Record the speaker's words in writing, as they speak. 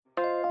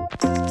Ladies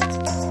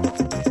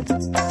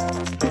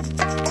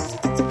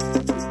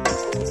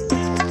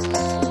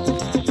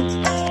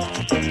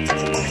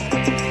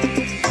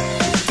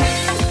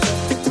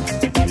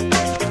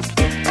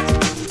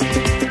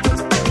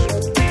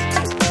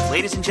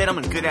and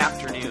gentlemen, good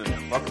afternoon.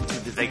 Welcome to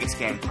the Vegas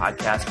Gang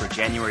podcast for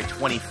January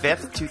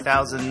 25th,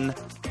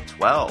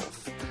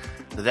 2012.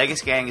 The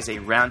Vegas Gang is a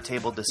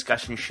roundtable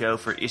discussion show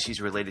for issues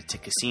related to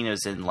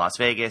casinos in Las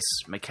Vegas,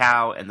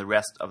 Macau, and the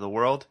rest of the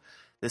world.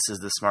 This is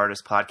the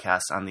smartest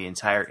podcast on the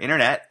entire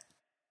internet.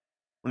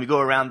 Let me go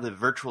around the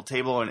virtual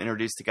table and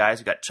introduce the guys.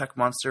 We've got Chuck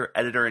Munster,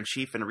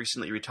 editor-in-chief and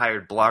recently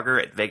retired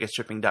blogger at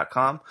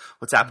VegasTripping.com.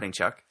 What's happening,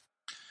 Chuck?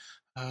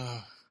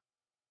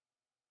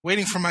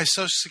 Waiting for my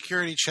Social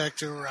Security check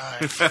to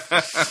arrive.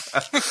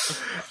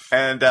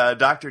 And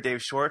Dr.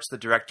 Dave Schwartz, the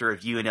director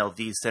of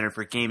UNLV's Center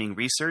for Gaming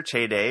Research.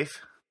 Hey, Dave.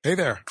 Hey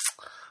there.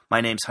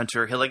 My name's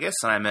Hunter Hilligus,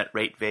 and I'm at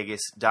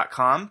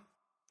RateVegas.com.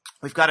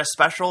 We've got a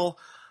special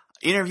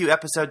interview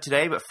episode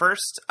today, but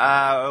first,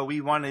 we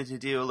wanted to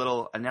do a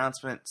little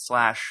announcement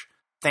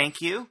 /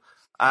 thank you.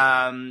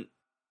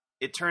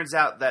 It turns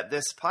out that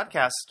this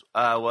podcast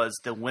was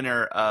the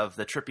winner of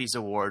the Trippies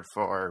Award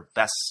for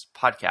Best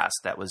Podcast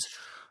that was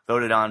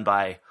voted on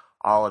by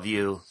all of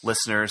you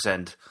listeners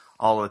and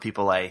all of the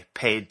people I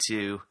paid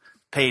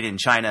in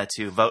China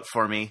to vote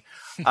for me.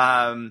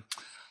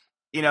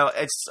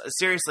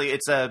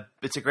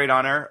 It's a great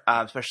honor,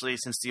 especially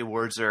since the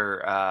awards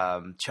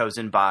are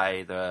chosen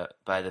by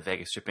the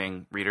Vegas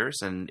Stripping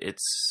readers, and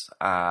it's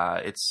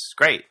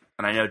great.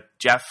 And I know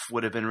Jeff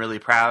would have been really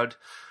proud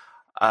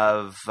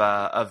of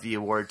the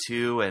award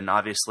too, and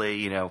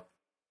obviously,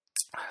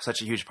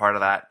 such a huge part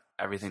of that,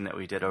 everything that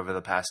we did over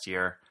the past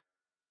year.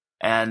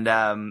 And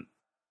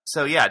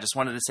just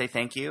wanted to say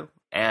thank you.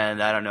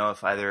 And I don't know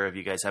if either of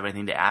you guys have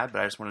anything to add,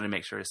 but I just wanted to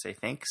make sure to say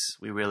thanks.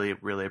 We really,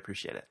 really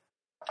appreciate it.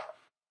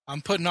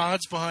 I'm putting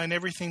odds behind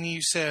everything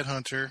you said,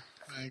 Hunter.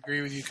 I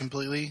agree with you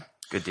completely.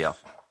 Good deal.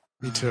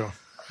 Me too.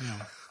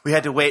 Yeah. We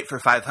had to wait for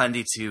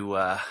 500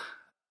 to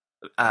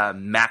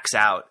max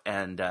out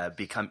and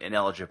become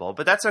ineligible,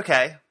 but that's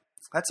okay.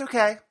 That's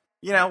okay.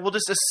 We'll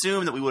just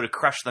assume that we would have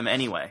crushed them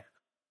anyway,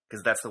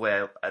 because that's the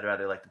way I'd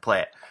rather like to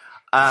play it.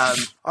 All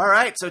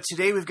right, so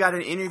today we've got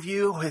an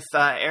interview with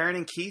Aaron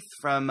and Keith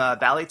from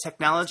Bally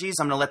Technologies.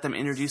 I'm going to let them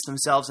introduce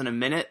themselves in a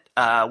minute.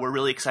 We're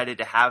really excited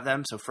to have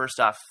them. So first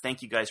off,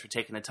 thank you guys for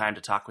taking the time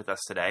to talk with us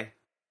today.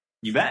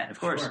 You bet, of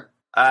course. Sure.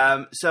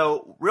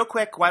 So real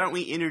quick, why don't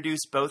we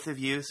introduce both of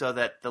you so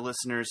that the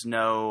listeners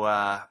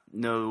know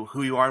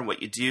who you are and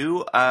what you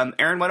do.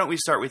 Aaron, why don't we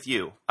start with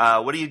you?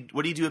 What do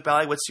you do at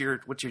Bally? What's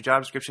your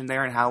job description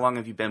there, and how long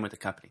have you been with the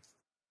company?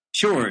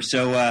 Sure.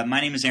 So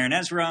my name is Aaron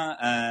Ezra.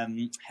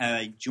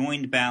 I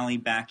joined Bally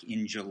back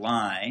in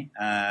July.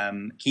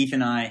 Keith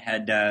and I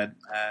had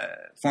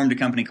formed a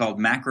company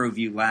called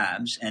MacroView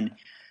Labs. And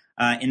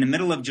in the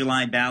middle of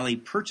July, Bally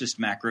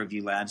purchased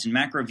MacroView Labs. And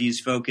MacroView's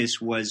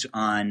focus was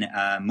on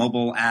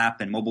mobile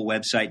app and mobile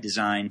website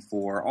design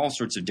for all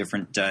sorts of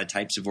different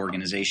types of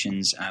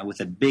organizations with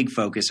a big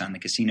focus on the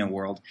casino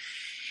world.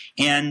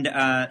 And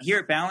here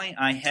at Bally,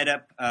 I head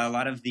up a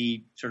lot of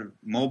the sort of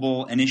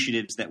mobile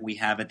initiatives that we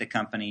have at the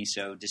company.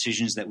 So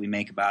decisions that we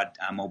make about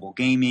mobile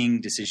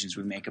gaming, decisions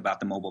we make about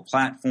the mobile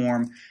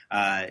platform,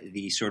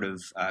 the sort of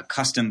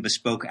custom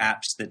bespoke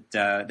apps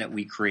that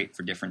we create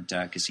for different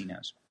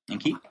casinos. And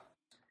Keith?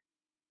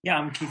 Yeah,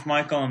 I'm Keith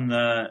Michael. I'm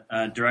the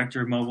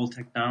Director of Mobile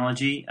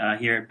Technology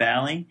here at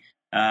Bally.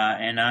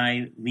 And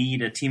I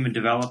lead a team of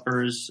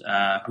developers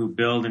who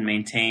build and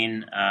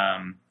maintain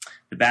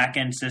the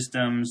back-end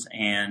systems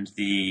and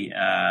the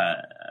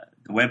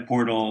web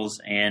portals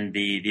and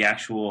the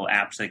actual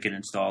apps that get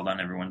installed on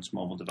everyone's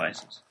mobile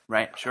devices.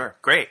 Right, sure.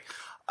 Great.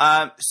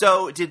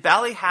 So did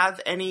Bally have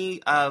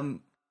any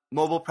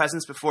mobile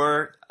presence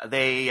before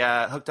they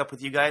hooked up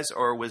with you guys,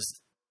 or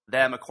was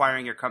them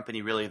acquiring your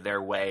company really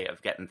their way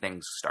of getting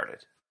things started?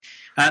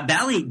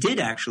 Bally did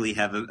actually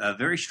have a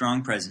very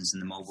strong presence in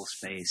the mobile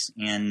space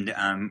and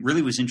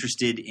really was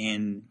interested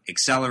in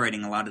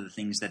accelerating a lot of the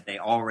things that they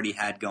already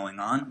had going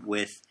on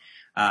with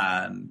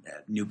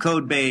new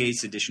code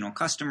base, additional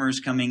customers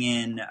coming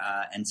in,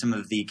 and some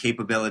of the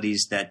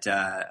capabilities that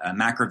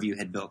MacroView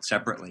had built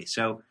separately.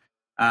 So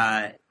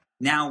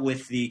now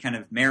with the kind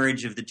of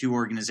marriage of the two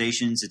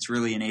organizations, it's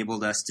really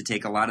enabled us to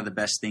take a lot of the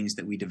best things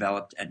that we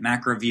developed at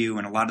MacroView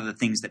and a lot of the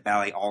things that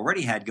Bally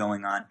already had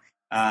going on,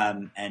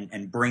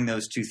 and bring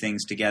those two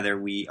things together.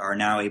 We are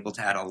now able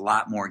to add a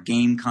lot more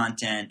game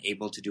content,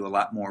 able to do a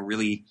lot more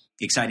really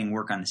exciting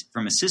work on this,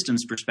 from a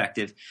systems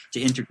perspective, to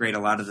integrate a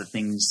lot of the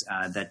things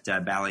that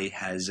Bally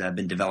has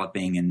been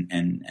developing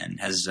and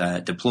has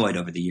deployed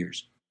over the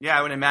years. Yeah,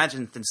 I would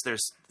imagine, since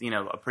there's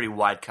a pretty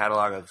wide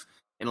catalog of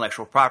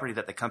intellectual property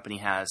that the company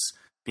has,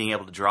 being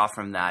able to draw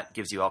from that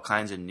gives you all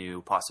kinds of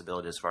new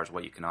possibilities as far as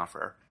what you can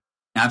offer.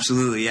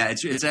 Absolutely, yeah.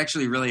 It's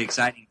actually really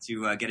exciting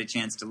to get a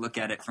chance to look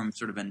at it from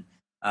sort of an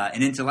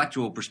an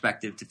intellectual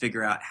perspective to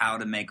figure out how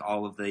to make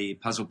all of the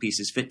puzzle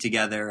pieces fit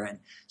together. And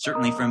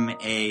certainly from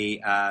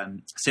a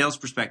sales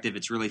perspective,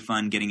 it's really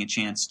fun getting a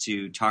chance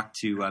to talk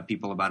to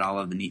people about all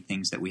of the neat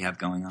things that we have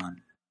going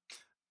on.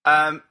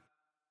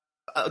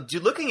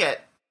 Looking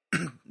at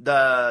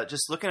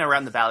looking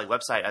around the Bally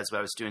website as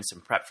I was doing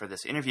some prep for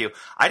this interview,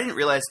 I didn't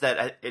realize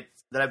that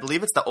I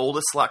believe it's the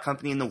oldest slot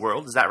company in the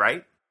world. Is that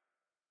right?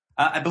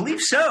 I believe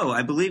so.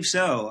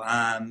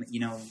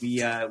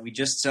 We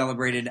just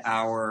celebrated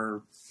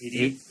our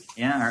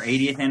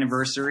 80th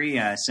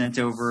anniversary. Sent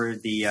over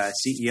the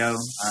CEO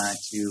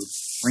to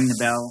ring the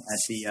bell at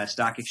the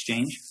stock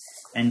exchange,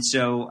 and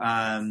so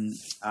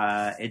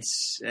it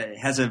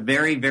has a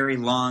very, very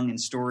long and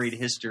storied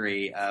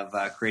history of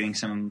creating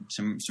some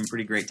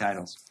pretty great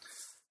titles.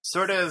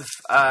 Sort of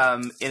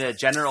in a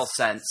general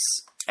sense,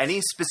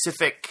 any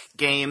specific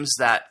games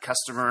that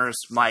customers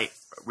might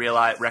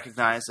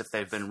recognize if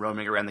they've been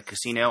roaming around the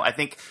casino? I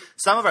think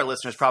some of our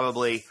listeners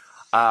probably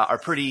are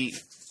pretty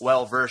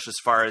well versed as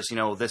far as,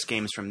 this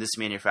game's from this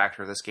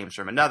manufacturer, this game's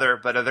from another.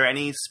 But are there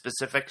any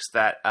specifics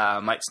that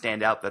might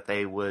stand out that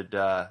they would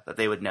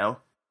know?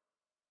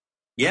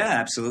 Yeah,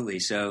 absolutely.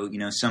 So,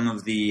 some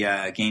of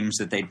the games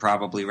that they'd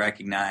probably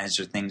recognize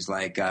are things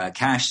like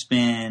Cash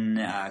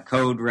Spin,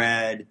 Code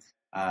Red,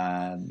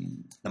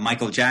 the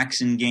Michael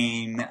Jackson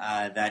game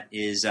that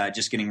is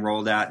just getting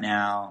rolled out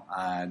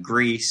now,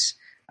 Grease.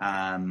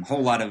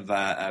 Whole lot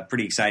of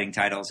pretty exciting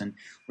titles, and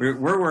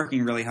we're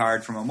working really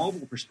hard from a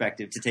mobile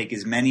perspective to take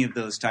as many of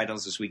those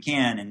titles as we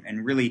can,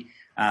 and really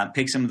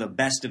pick some of the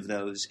best of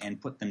those and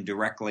put them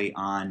directly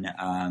on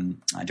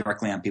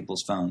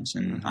people's phones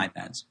and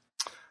iPads.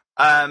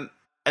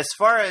 As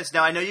far as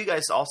now, I know you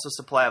guys also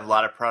supply a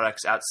lot of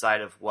products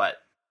outside of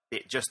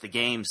just the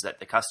games that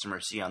the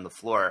customers see on the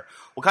floor.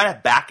 What kind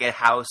of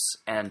back-of-house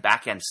and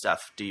back-end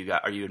stuff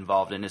are you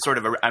involved in? It's sort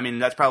of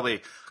that's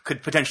probably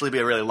could potentially be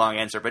a really long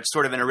answer, but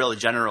sort of in a really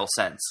general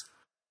sense.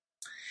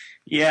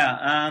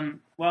 Yeah.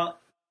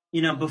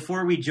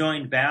 Before we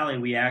joined Bally,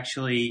 we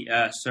actually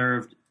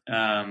served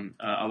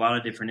a lot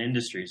of different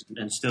industries,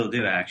 and still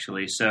do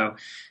actually. So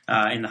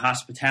in the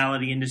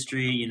hospitality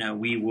industry,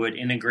 we would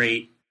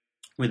integrate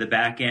with a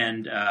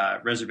back-end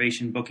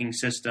reservation booking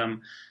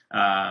system,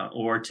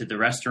 or to the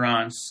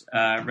restaurant's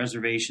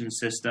reservation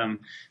system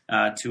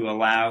to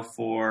allow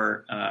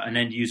for an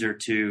end user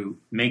to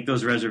make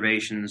those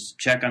reservations,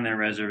 check on their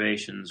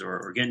reservations,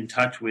 or get in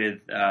touch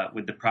with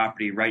the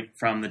property right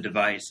from the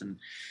device and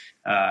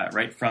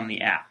right from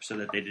the app, so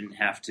that they didn't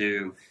have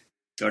to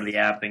go to the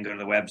app and go to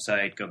the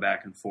website, go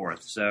back and forth.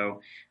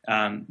 So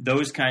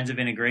those kinds of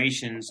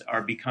integrations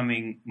are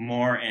becoming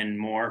more and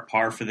more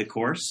par for the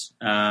course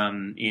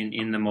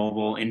in the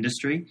mobile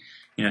industry.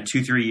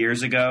 2-3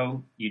 years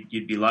ago,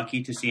 you'd be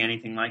lucky to see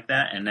anything like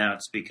that, and now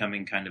it's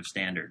becoming kind of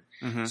standard.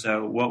 Mm-hmm.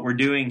 So what we're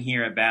doing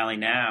here at Bally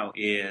now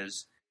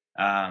is,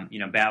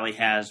 Bally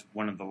has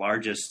one of the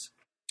largest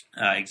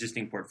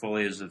existing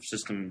portfolios of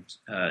systems,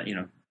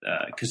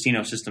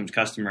 casino systems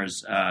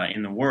customers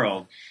in the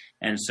world,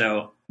 and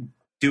so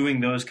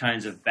doing those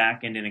kinds of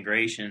back-end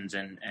integrations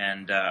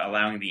and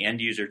allowing the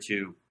end user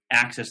to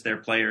access their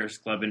players'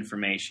 club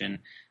information,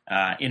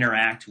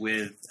 interact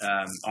with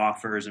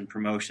offers and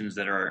promotions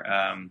that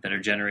are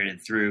generated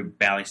through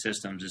Bally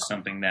systems is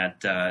something that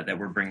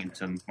we're bringing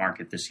to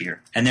market this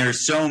year. And there are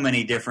so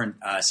many different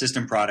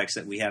system products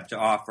that we have to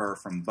offer,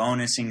 from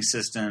bonusing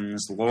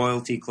systems,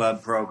 loyalty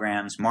club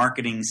programs,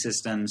 marketing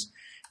systems.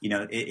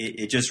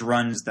 It just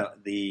runs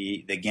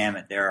the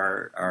gamut.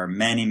 There are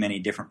many, many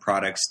different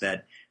products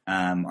that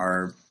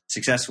are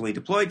successfully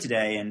deployed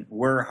today, and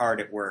we're hard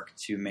at work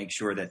to make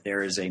sure that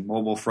there is a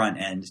mobile front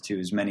end to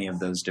as many of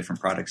those different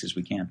products as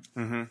we can.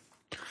 Mm-hmm.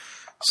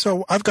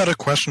 So I've got a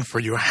question for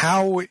you.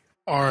 How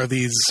are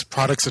these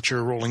products that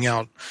you're rolling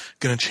out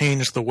going to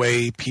change the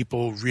way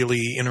people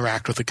really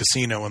interact with the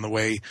casino and the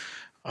way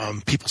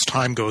people's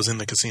time goes in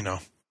the casino?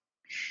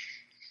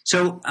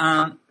 So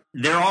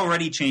they're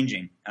already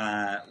changing.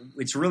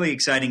 It's really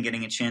exciting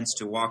getting a chance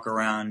to walk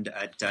around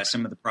at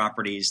some of the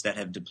properties that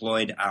have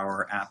deployed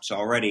our apps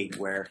already,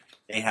 where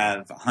they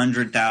have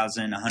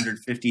 100,000,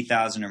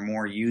 150,000 or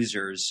more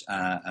users,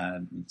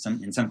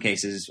 in some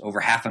cases over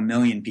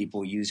 500,000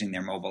 people using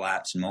their mobile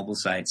apps and mobile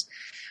sites.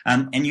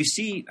 And you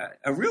see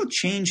a real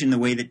change in the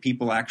way that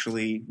people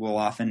actually will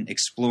often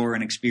explore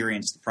and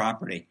experience the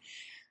property.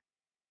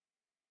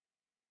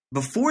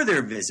 Before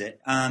their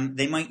visit,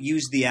 they might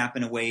use the app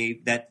in a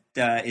way that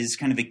is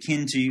kind of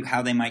akin to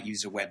how they might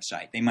use a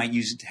website. They might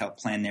use it to help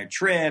plan their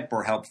trip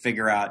or help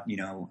figure out,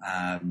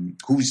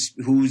 who's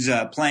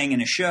playing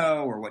in a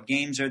show or what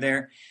games are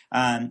there.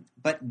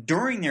 But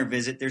during their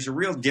visit, there's a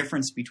real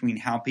difference between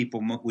how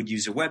people would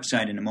use a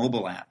website and a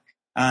mobile app.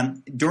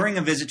 During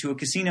a visit to a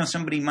casino,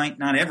 somebody might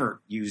not ever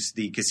use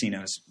the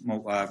casino's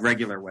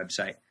regular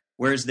website.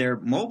 Whereas their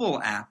mobile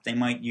app, they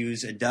might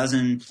use a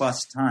dozen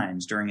plus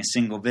times during a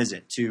single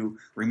visit to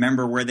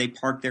remember where they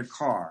parked their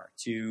car,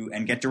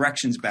 and get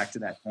directions back to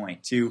that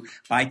point, to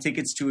buy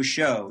tickets to a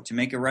show, to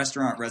make a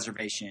restaurant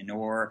reservation,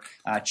 or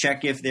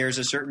check if there's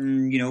a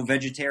certain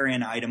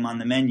vegetarian item on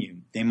the menu.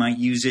 They might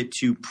use it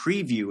to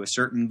preview a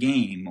certain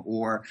game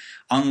or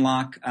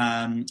unlock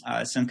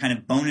some kind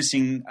of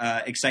bonusing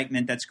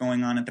excitement that's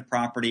going on at the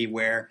property,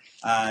 where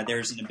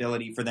there's an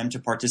ability for them to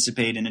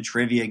participate in a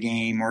trivia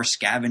game or a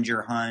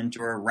scavenger hunt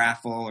or a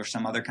raffle or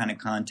some other kind of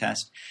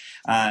contest.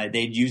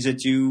 They'd use it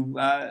to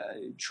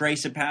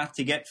trace a path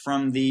to get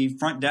from the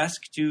front desk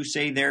to,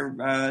 say,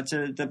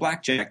 to the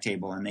blackjack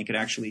table, and they could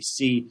actually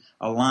see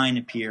a line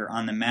appear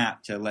on the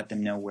map to let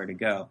them know where to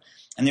go.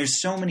 And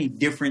there's so many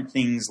different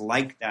things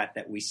like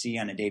that we see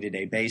on a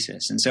day-to-day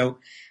basis. And so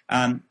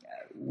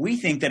we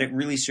think that it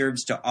really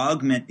serves to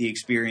augment the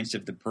experience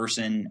of the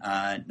person,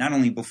 not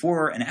only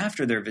before and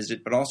after their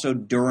visit, but also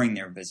during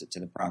their visit to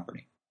the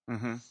property.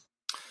 Mm-hmm.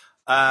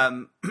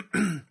 I'm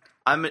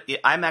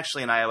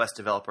actually an iOS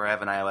developer. I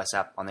have an iOS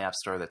app on the App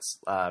Store that's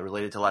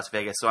related to Las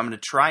Vegas. So I'm going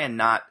to try and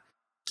not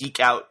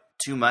geek out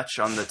too much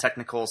on the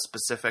technical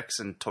specifics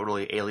and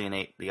totally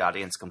alienate the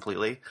audience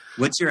completely.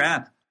 What's your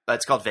app?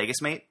 It's called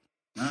Vegasmate.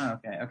 Oh,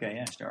 okay.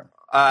 Yeah, sure.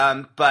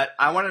 But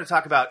I wanted to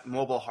talk about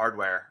mobile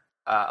hardware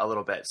a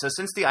little bit. So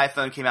since the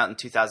iPhone came out in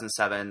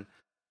 2007,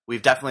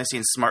 we've definitely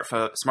seen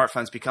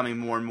smartphones becoming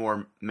more and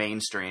more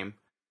mainstream.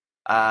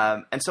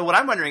 And so what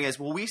I'm wondering is,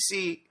 will we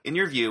see, in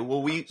your view,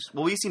 will we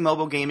see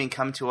mobile gaming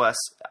come to us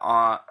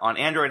on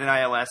Android and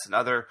iOS and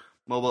other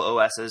mobile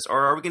OSs,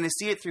 or are we going to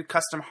see it through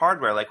custom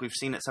hardware like we've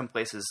seen at some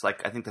places?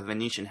 Like I think the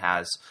Venetian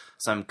has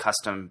some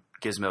custom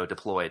gizmo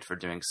deployed for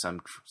doing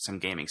some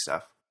gaming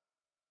stuff.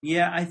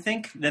 Yeah, I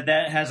think that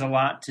has a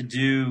lot to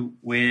do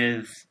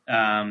with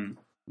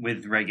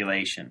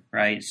regulation,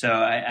 right? So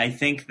I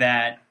think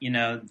that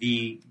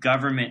the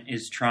government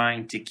is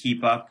trying to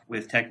keep up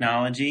with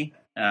technology.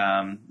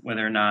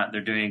 Whether or not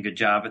they're doing a good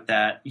job at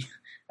that,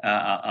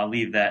 I'll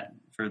leave that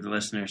for the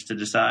listeners to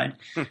decide.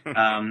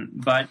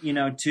 But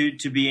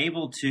to be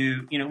able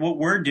to, what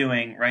we're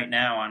doing right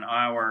now on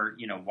our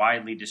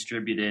widely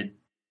distributed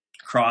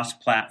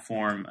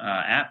cross-platform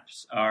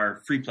apps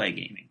are free play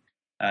gaming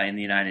in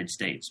the United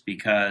States,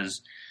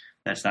 because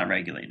that's not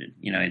regulated.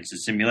 It's a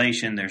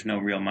simulation. There's no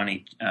real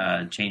money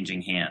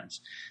changing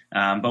hands.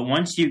 But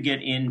once you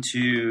get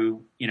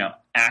into,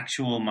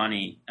 actual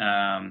money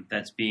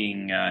that's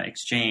being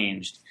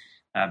exchanged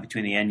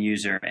between the end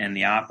user and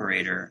the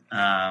operator,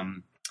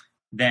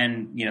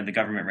 then, the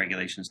government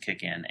regulations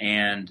kick in.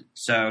 And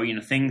so,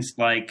 things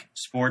like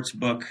sports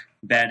book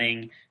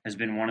betting has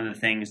been one of the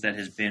things that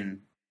has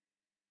been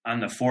on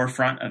the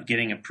forefront of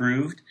getting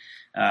approved,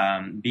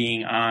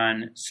 being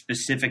on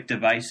specific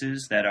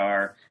devices that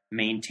are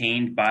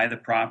maintained by the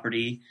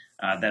property,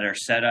 that are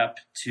set up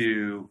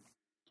to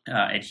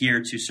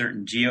adhere to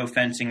certain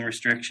geofencing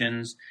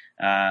restrictions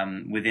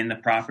within the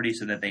property,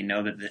 so that they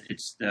know that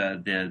it's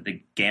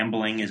the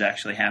gambling is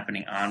actually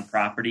happening on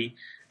property.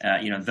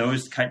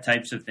 Those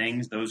types of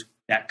things,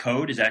 that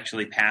code is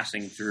actually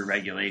passing through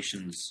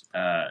regulations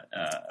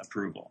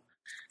approval.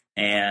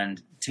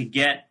 And to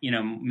get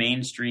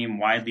mainstream,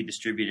 widely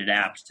distributed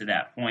apps to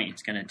that point,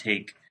 it's going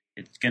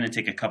to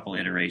take a couple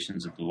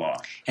iterations of the law.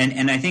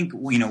 And I think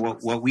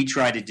what we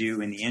try to do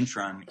in the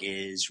interim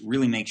is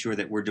really make sure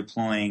that we're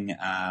deploying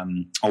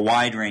a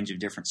wide range of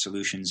different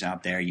solutions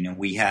out there.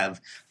 We have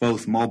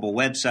both mobile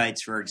websites,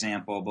 for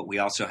example, but we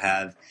also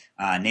have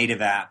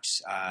native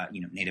apps,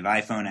 native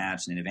iPhone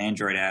apps, native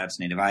Android apps,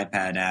 native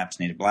iPad apps,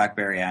 native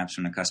BlackBerry apps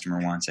when a customer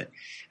wants it.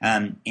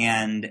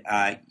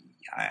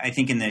 I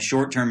think in the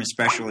short term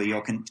especially,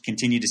 you'll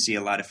continue to see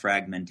a lot of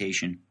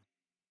fragmentation.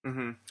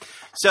 Mm-hmm.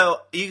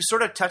 So you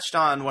sort of touched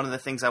on one of the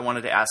things I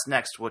wanted to ask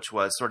next, which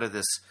was sort of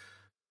this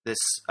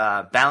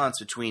balance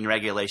between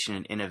regulation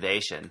and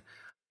innovation.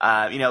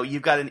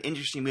 You've got an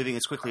industry moving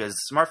as quickly as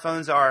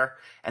smartphones are,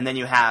 and then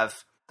you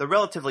have the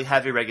relatively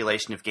heavy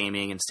regulation of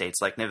gaming in states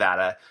like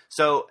Nevada.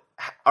 So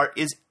are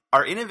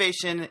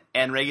innovation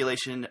and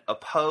regulation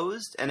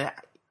opposed? And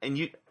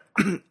you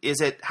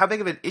how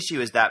big of an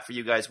issue is that for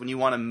you guys when you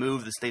want to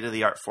move the state of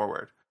the art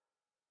forward?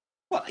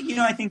 Well,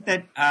 I think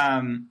that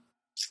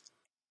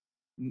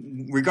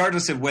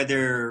regardless of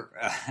whether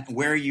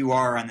where you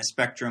are on the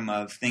spectrum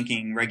of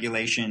thinking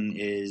regulation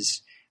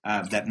is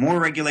that more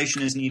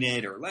regulation is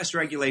needed or less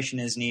regulation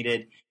is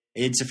needed,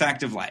 it's a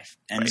fact of life.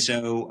 And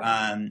so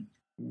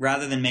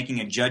rather than making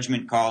a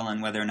judgment call on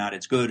whether or not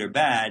it's good or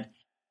bad,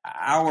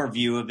 our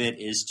view of it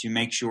is to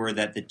make sure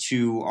that the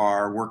two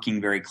are working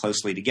very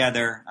closely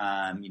together.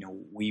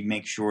 We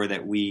make sure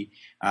that we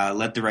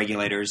let the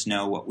regulators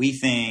know what we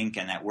think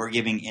and that we're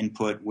giving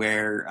input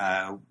where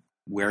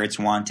it's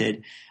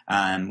wanted.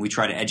 We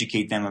try to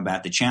educate them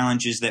about the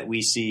challenges that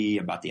we see,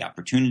 about the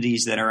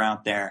opportunities that are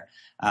out there.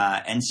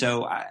 And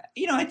so, I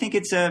think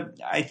it's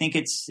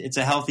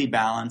a healthy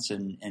balance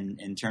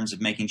in terms of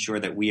making sure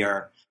that we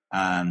are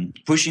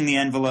pushing the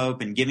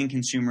envelope and giving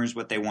consumers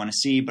what they want to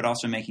see, but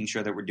also making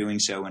sure that we're doing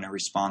so in a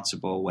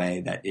responsible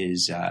way that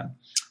is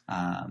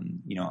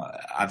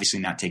obviously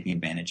not taking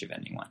advantage of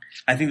anyone.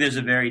 I think there's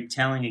a very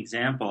telling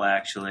example,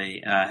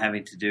 actually,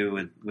 having to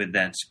do with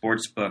that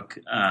sportsbook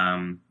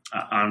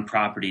on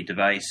property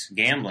device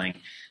gambling.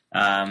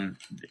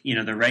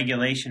 The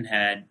regulation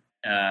had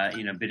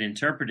been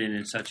interpreted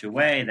in such a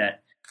way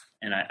that,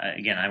 and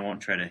I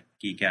won't try to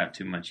geek out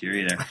too much here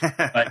either,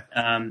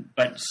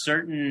 but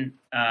certain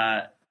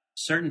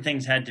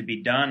things had to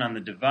be done on the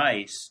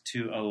device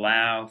to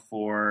allow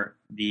for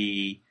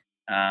the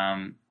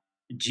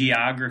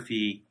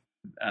geography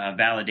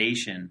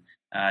validation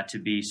to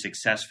be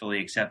successfully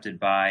accepted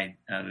by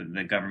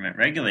the government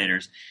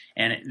regulators,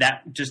 and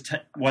that just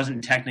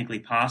wasn't technically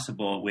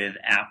possible with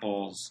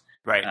Apple's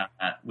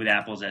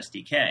Apple's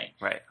SDK.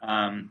 Right.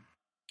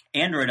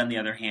 Android, on the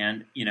other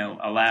hand,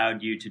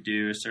 allowed you to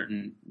do a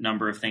certain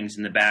number of things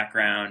in the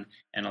background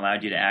and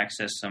allowed you to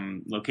access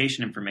some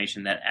location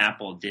information that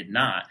Apple did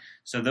not.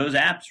 So those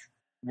apps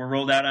were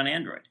rolled out on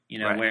Android,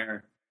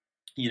 where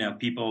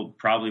people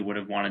probably would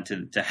have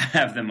wanted to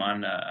have them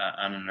on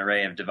an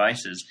array of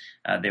devices.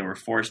 They were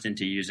forced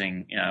into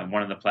using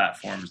one of the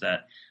platforms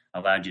that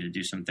allowed you to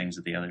do some things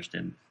that the others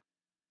didn't.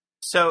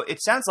 So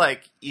it sounds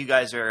like you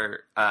guys are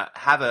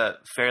have a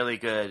fairly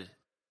good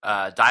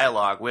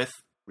dialogue with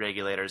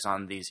regulators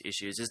on these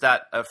issues. Is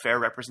that a fair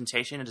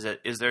representation?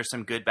 Is there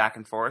some good back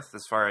and forth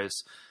as far as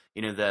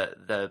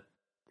the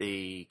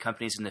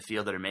companies in the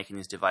field that are making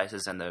these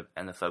devices and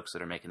the folks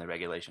that are making the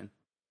regulation?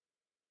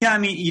 Yeah, I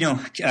mean,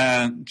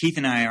 Keith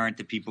and I aren't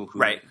the people who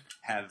right.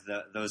 have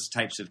those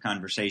types of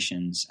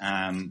conversations,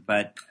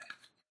 but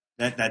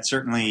that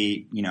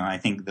certainly, I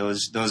think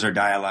those are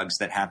dialogues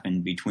that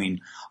happen between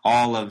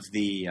all of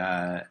the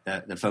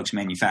folks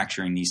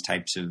manufacturing these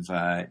types of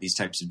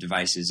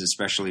devices,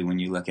 especially when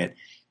you look at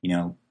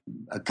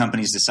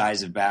companies the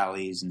size of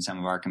Bally's and some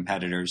of our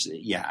competitors.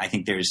 Yeah, I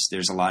think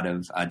there's a lot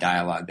of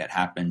dialogue that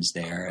happens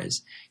there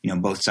as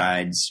both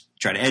sides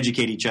try to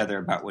educate each other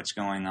about what's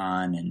going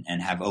on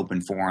and have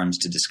open forums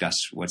to discuss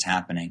what's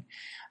happening.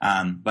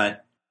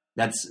 But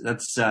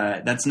that's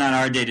not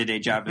our day-to-day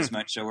job as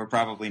much, so we're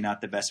probably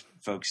not the best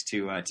folks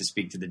to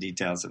speak to the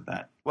details of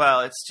that. Well,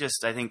 I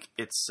think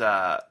it's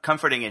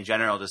comforting in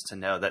general just to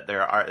know that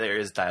there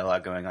is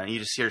dialogue going on. You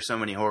just hear so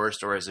many horror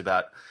stories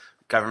about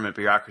government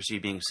bureaucracy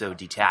being so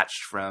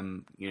detached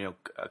from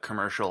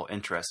commercial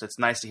interests. It's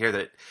nice to hear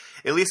that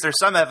at least there's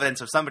some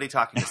evidence of somebody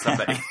talking to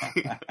somebody.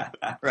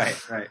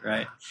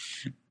 Right.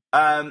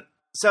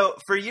 So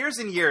for years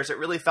and years, it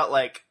really felt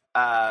like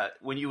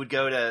when you would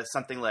go to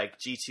something like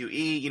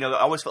G2E, I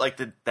always felt like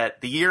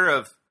that the year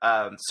of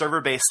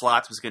server-based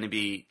slots was going to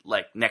be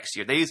like next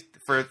year. They used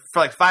for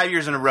like 5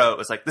 years in a row. It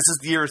was like, this is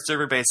the year of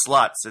server-based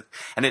slots.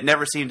 And it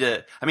never seemed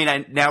to,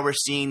 now we're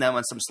seeing them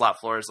on some slot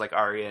floors like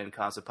Aria and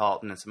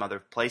Cosmopolitan and some other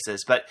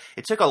places, but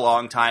it took a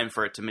long time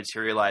for it to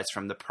materialize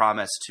from the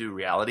promise to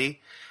reality.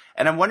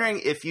 And I'm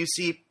wondering if you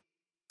see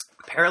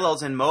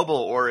parallels in mobile,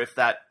 or if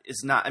that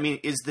is not,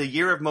 is the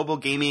year of mobile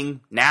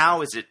gaming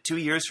now? Is it 2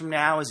 years from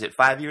now? Is it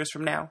 5 years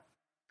from now?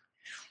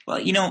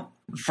 Well,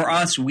 for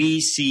us, we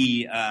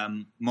see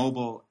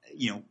mobile,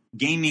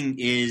 gaming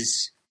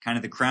is kind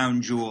of the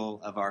crown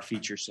jewel of our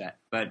feature set,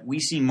 but we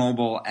see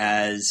mobile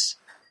as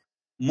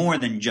more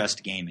than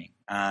just gaming.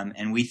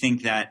 And we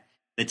think that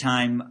the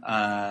time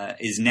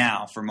is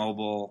now for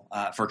mobile,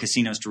 for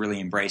casinos to really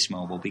embrace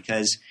mobile,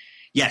 because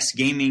yes,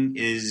 gaming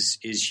is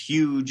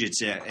huge.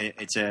 It's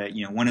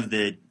one of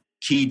the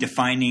key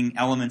defining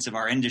elements of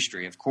our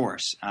industry, of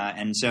course.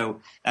 And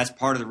so that's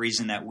part of the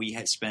reason that we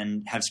have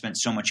spent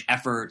so much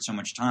effort, so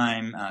much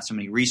time, so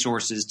many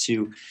resources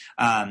to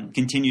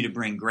continue to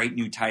bring great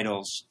new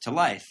titles to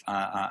life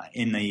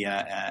in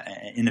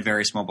the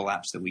various mobile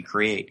apps that we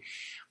create.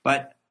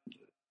 But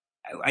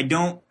I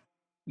don't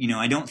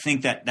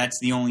think that that's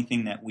the only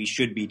thing that we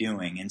should be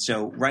doing. And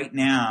so right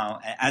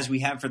now, as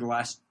we have for the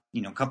last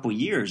couple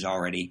years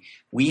already,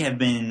 we have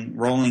been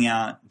rolling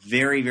out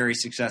very, very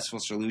successful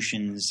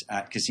solutions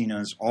at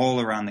casinos all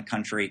around the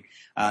country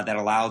that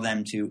allow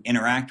them to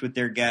interact with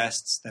their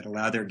guests, that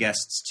allow their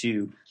guests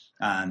to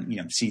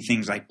see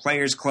things like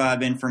Players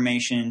Club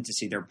information, to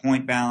see their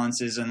point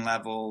balances and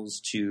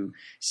levels, to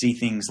see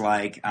things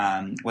like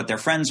what their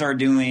friends are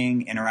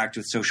doing, interact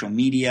with social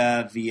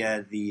media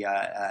via the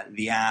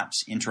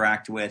apps,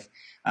 interact with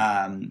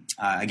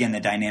again, the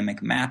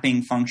dynamic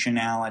mapping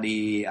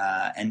functionality,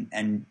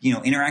 and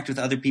interact with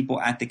other people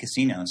at the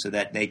casino so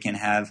that they can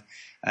have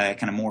a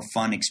kind of more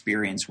fun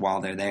experience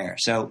while they're there.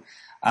 So,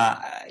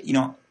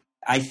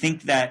 I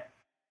think that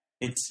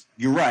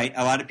you're right.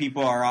 A lot of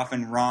people are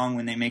often wrong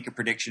when they make a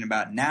prediction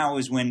about now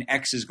is when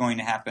X is going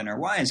to happen or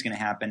Y is going to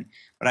happen.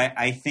 But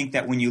I think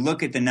that when you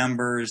look at the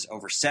numbers,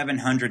 over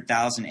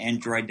 700,000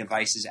 Android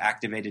devices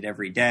activated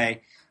every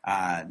day,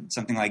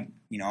 something like,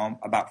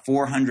 about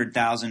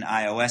 400,000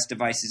 iOS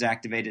devices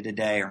activated a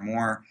day or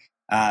more.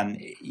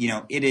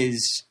 It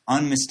is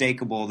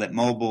unmistakable that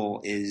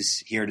mobile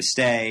is here to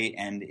stay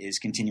and is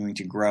continuing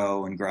to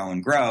grow and grow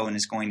and grow, and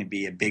is going to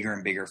be a bigger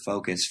and bigger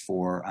focus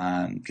for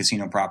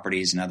casino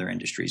properties and other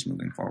industries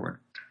moving forward.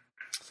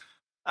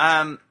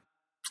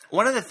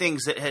 One of the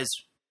things that has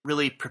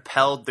really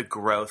propelled the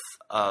growth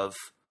of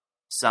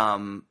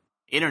some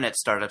internet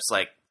startups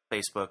like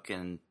Facebook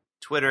and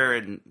Twitter,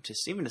 and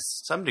just even to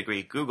some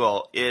degree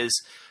Google, is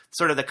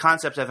sort of the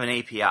concept of an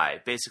API.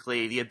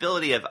 Basically, the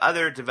ability of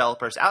other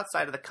developers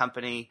outside of the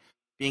company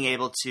being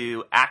able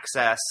to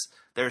access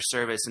their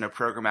service in a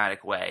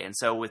programmatic way. And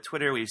so with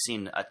Twitter, we've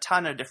seen a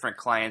ton of different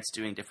clients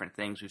doing different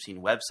things. We've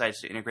seen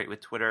websites to integrate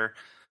with Twitter.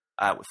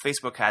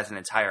 Facebook has an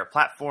entire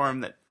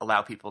platform that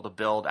allow people to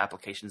build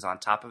applications on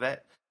top of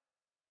it.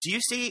 Do you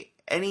see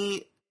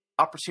any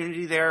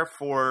opportunity there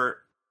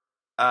for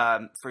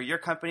your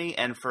company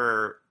and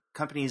for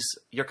companies,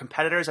 your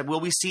competitors?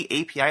 Will we see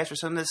APIs for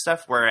some of this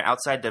stuff where an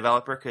outside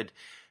developer could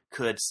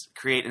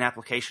create an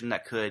application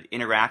that could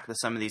interact with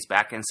some of these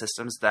backend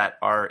systems that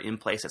are in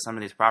place at some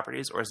of these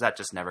properties, or is that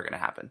just never going to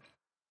happen?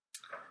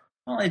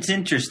 Well, it's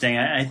interesting.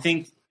 I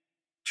think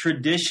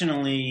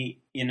traditionally,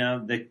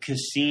 the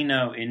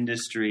casino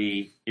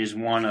industry is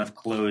one of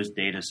closed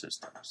data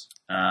systems.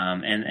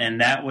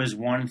 And that was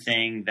one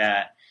thing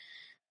that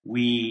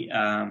we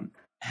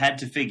had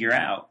to figure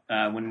out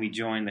when we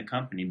joined the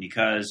company,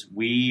 because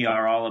we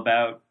are all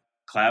about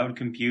cloud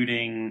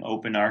computing,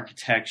 open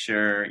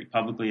architecture,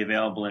 publicly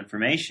available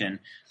information,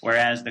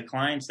 whereas the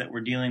clients that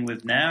we're dealing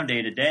with now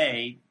day to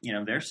day,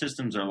 their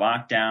systems are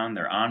locked down,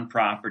 they're on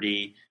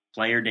property,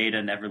 player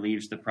data never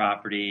leaves the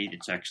property,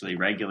 it's actually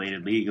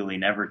regulated legally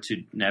never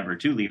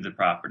to leave the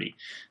property.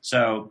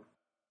 So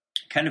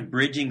kind of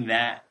bridging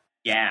that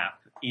gap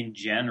in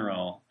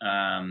general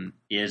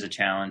is a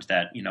challenge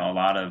that a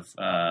lot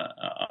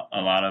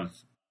of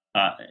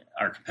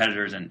our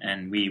competitors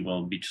and we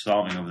will be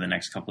solving over the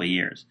next couple of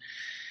years.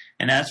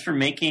 And as for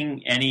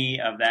making any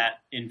of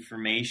that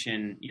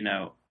information,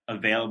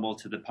 available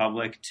to the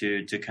public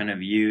to kind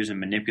of use and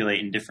manipulate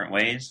in different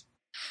ways,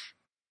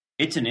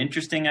 it's an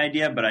interesting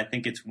idea, but I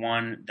think it's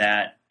one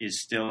that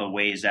is still a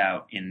ways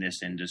out in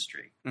this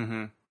industry.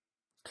 Mm-hmm.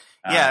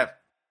 Yeah.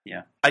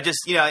 I just,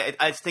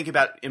 I think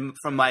about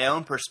from my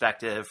own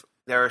perspective,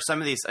 there are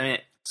some of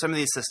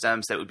these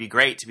systems that would be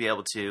great to be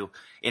able to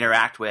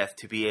interact with,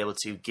 to be able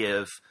to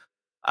give,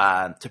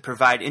 to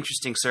provide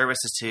interesting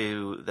services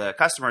to the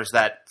customers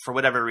that, for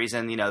whatever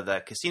reason,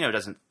 the casino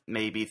doesn't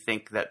maybe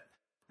think that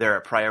they're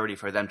a priority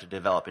for them to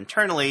develop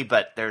internally,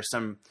 but there's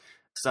some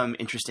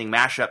interesting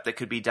mashup that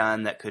could be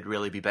done that could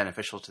really be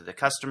beneficial to the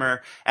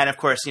customer. And of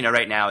course,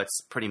 right now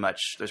there's pretty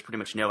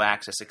much no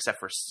access except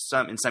for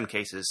in some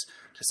cases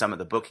to some of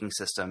the booking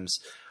systems.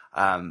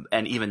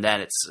 And even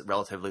then it's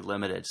relatively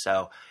limited.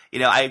 So,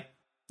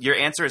 your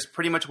answer is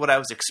pretty much what I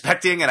was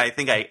expecting, and I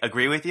think I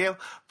agree with you.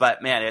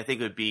 But man, I think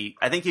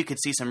you could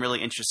see some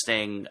really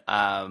interesting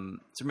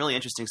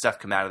stuff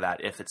come out of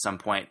that if at some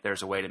point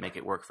there's a way to make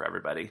it work for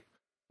everybody.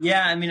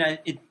 Yeah, I mean,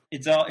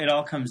 it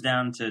all comes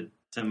down to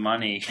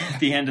money at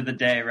the end of the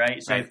day, right?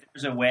 So if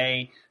there's a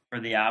way for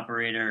the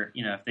operator,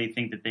 if they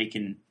think that they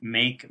can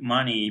make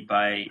money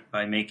by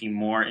making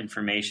more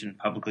information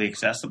publicly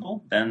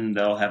accessible, then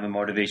they'll have a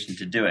motivation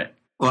to do it.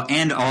 Well,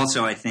 and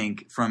also I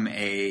think from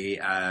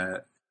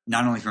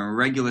not only from a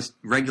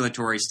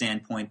regulatory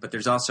standpoint, but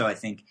there's also, I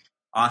think,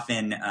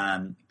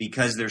 often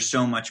because there's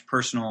so much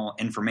personal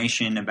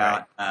information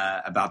about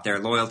their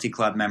loyalty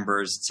club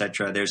members, et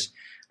cetera, there's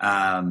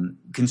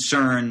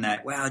concern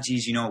that,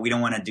 we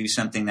don't want to do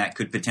something that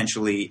could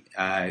potentially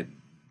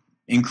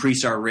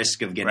increase our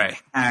risk of getting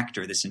hacked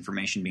or this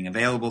information being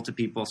available to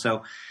people.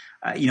 So,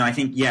 I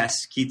think,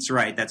 yes, Keith's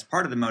right. That's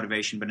part of the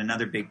motivation. But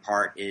another big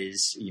part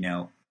is,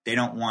 they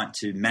don't want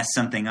to mess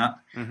something up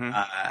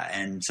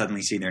and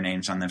suddenly see their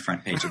names on the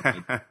front page of the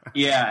paper.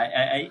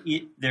 Yeah,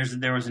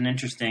 there was an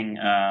interesting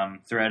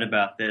thread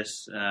about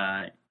this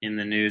in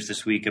the news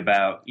this week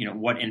about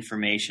what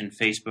information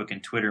Facebook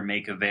and Twitter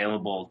make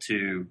available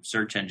to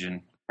search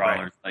engine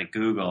crawlers like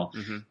Google.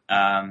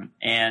 Mm-hmm.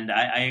 And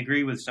I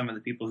agree with some of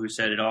the people who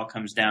said it all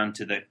comes down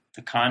to the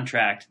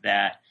contract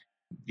that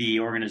the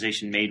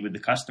organization made with the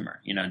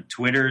customer.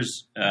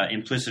 Twitter's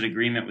implicit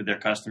agreement with their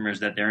customers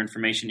that their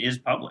information is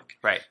public.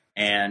 Right.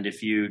 And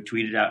if you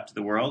tweet it out to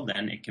the world,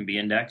 then it can be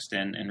indexed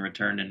and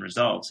returned in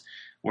results.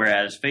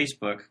 Whereas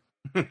Facebook,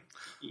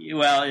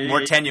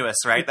 more tenuous,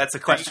 right? That's a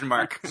question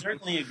mark.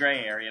 Certainly a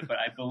gray area, but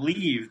I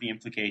believe the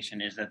implication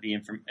is that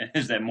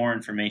that more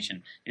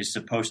information is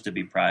supposed to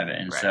be private,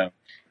 and so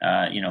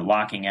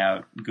locking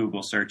out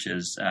Google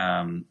searches,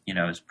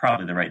 is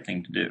probably the right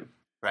thing to do.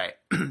 Right.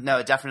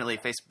 No, definitely.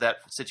 That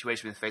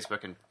situation with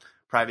Facebook and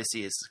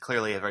privacy is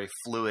clearly a very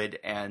fluid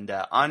and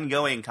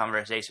ongoing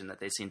conversation that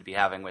they seem to be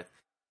having with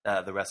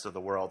the rest of the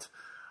world.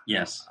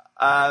 Yes.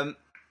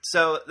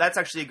 So that's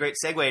actually a great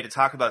segue to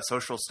talk about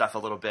social stuff a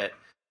little bit.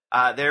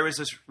 There was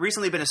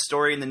recently been a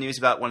story in the news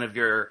about one of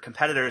your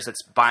competitors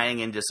that's buying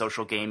into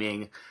social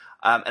gaming.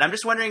 And I'm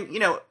just wondering,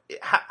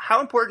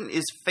 how important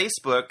is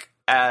Facebook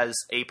as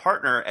a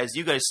partner as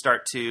you guys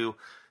start to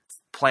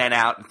plan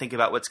out and think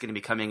about what's going to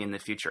be coming in the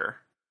future?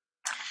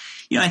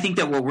 I think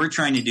that what we're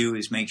trying to do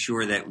is make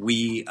sure that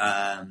we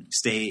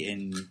stay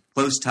in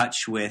close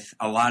touch with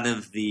a lot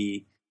of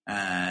the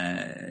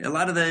a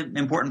lot of the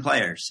important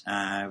players,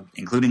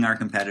 including our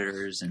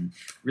competitors, and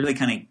really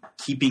kind of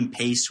keeping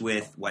pace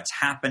with what's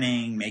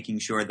happening, making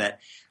sure that,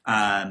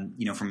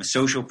 from a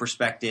social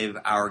perspective,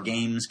 our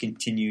games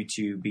continue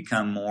to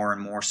become more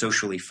and more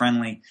socially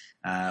friendly.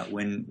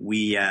 When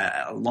we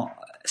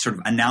sort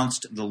of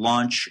announced the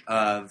launch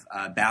of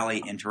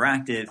Bally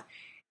Interactive,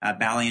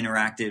 Bally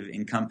Interactive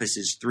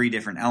encompasses three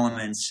different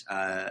elements: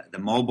 the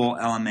mobile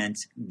element,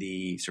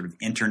 the sort of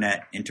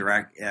internet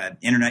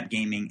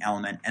gaming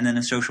element, and then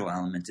a social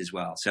element as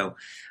well. So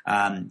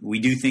we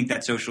do think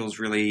that social is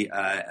really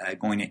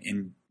going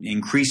to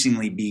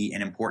increasingly be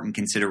an important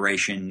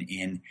consideration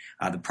in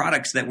the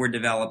products that we're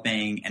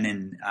developing, and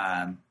in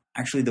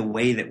actually the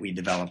way that we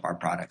develop our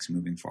products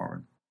moving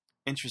forward.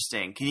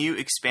 Interesting. Can you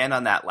expand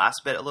on that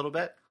last bit a little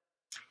bit?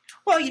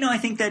 Well, I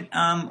think that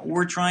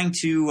we're trying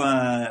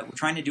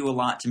to do a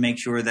lot to make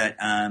sure that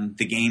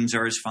the games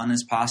are as fun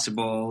as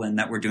possible, and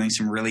that we're doing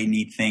some really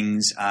neat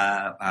things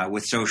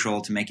with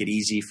social to make it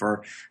easy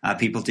for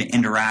people to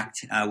interact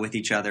with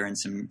each other in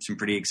some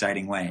pretty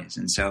exciting ways.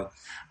 And so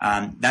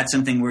that's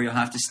something where you'll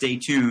have to stay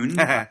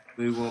tuned.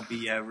 We will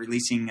be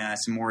releasing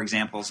some more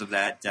examples of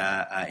that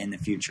in the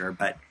future,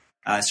 but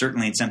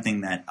certainly it's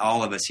something that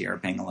all of us here are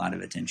paying a lot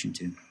of attention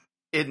to.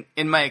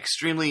 In my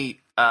extremely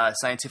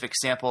scientific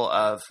sample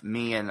of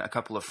me and a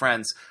couple of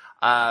friends,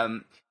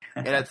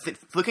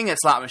 looking at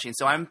slot machines.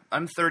 So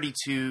I'm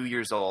 32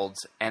 years old,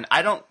 and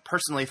I don't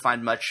personally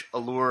find much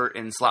allure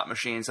in slot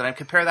machines. And I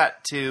compare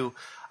that to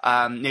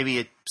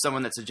maybe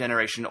someone that's a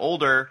generation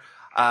older,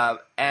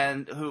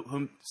 and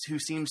who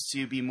seems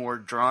to be more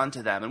drawn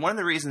to them. And one of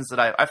the reasons that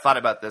I've thought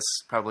about this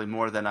probably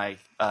more than I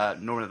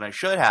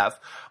should have,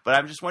 but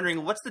I'm just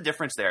wondering, what's the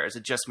difference there? Is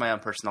it just my own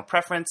personal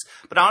preference?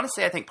 But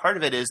honestly, I think part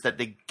of it is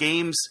that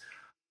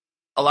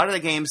a lot of the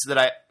games that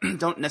I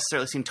don't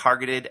necessarily seem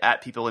targeted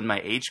at people in my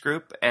age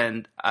group,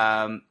 and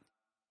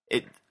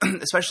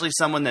especially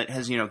someone that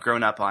has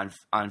grown up on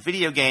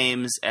video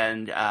games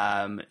and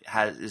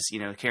is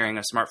carrying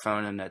a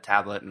smartphone and a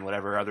tablet and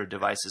whatever other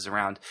devices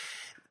around.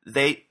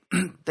 They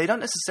don't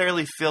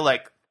necessarily feel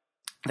like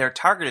they're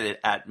targeted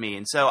at me,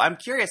 and so I'm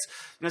curious.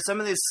 Some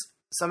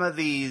of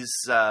these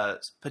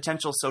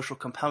potential social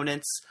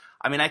components.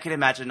 I mean, I could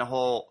imagine a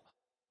whole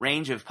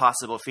range of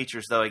possible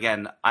features, though.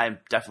 Again, I'm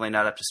definitely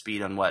not up to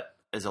speed on what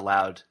is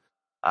allowed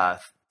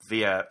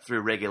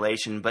through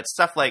regulation. But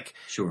stuff like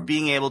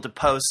being able to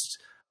post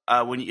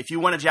if you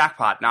won a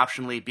jackpot, and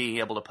optionally being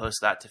able to post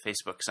that to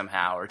Facebook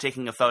somehow, or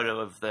taking a photo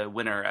of the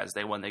winner as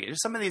they won the game.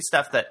 Just some of these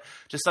stuff that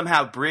just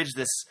somehow bridge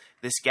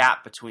this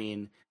gap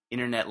between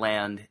internet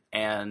land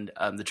and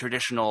the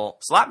traditional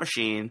slot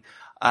machine,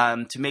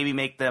 to maybe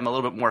make them a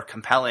little bit more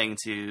compelling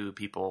to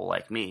people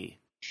like me.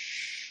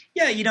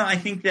 Yeah, I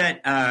think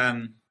that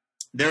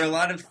there are a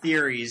lot of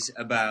theories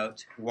about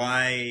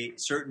why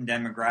certain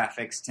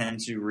demographics tend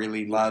to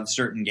really love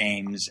certain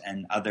games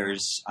and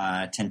others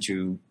tend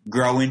to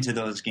grow into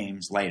those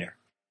games later.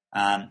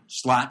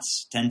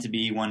 Slots tend to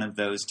be one of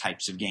those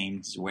types of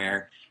games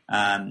where,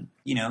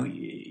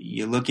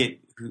 you look at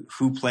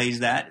who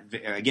plays that.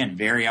 Again,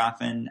 very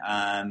often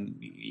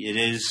it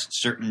is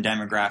certain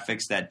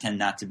demographics that tend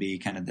not to be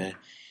kind of the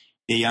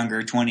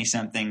younger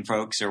 20-something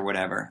folks or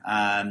whatever.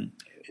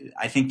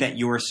 I think that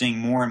you are seeing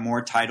more and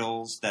more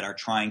titles that are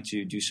trying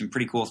to do some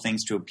pretty cool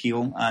things to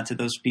appeal to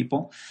those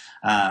people.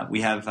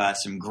 We have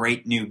some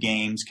great new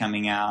games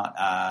coming out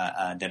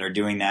that are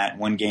doing that.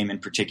 One game in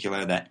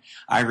particular that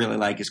I really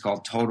like is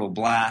called Total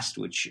Blast,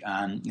 which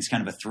is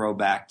kind of a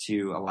throwback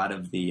to a lot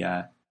of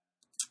the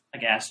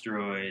like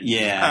Asteroids.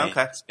 Yeah,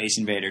 okay. Space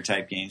Invader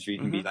type games where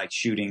you can be like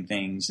shooting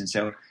things. And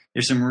so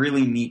there's some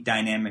really neat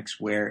dynamics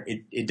where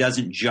it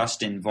doesn't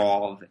just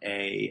involve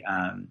a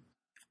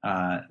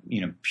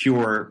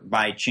pure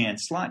by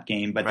chance slot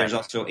game, but there's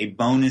also a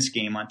bonus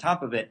game on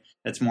top of it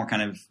that's more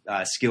kind of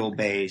skill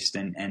based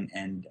and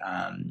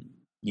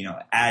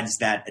adds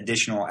that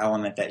additional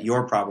element that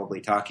you're probably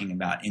talking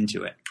about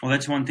into it. Well,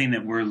 that's one thing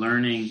that we're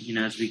learning,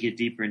 as we get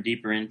deeper and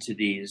deeper into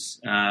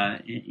these,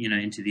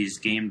 into these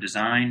game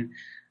design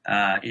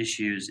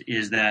issues,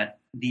 is that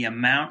the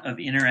amount of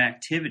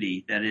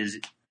interactivity that is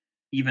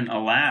even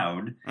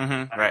allowed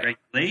by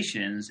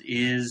regulations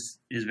is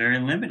very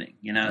limiting,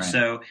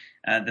 So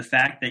the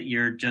fact that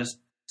you're just,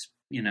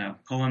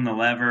 pulling the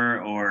lever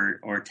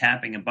or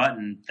tapping a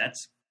button,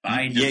 that's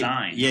by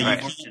design.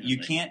 Yeah, you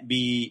can't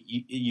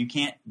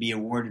be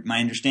awarded. My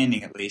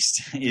understanding, at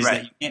least, is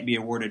that you can't be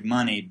awarded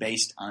money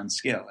based on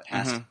skill. It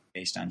has to be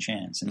based on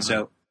chance, and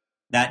so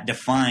that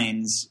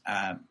defines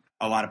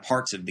a lot of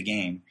parts of the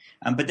game.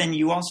 But then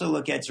you also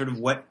look at sort of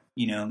what.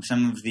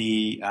 Some of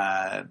the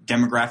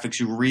demographics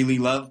who really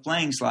love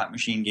playing slot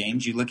machine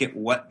games, you look at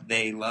what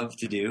they love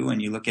to do,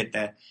 and you look at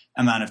the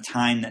amount of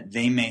time that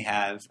they may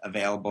have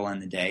available in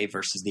the day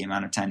versus the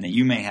amount of time that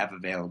you may have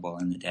available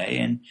in the day.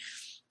 And,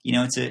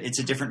 it's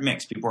a different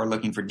mix. People are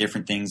looking for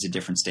different things at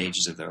different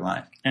stages of their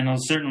life. And it'll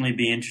certainly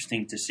be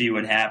interesting to see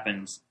what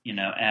happens,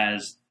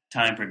 as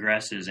time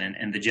progresses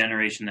and the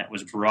generation that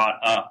was brought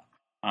up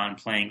on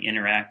playing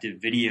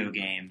interactive video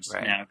games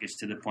Right. now gets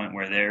to the point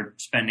where they're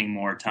spending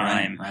more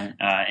time Right.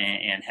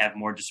 And have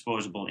more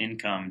disposable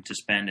income to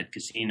spend at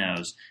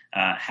casinos,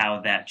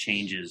 how that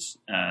changes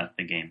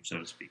the game, so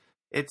to speak.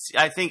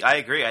 I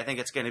agree. I think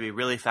it's going to be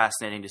really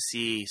fascinating to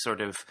see sort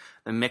of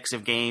the mix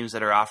of games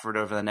that are offered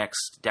over the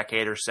next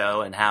decade or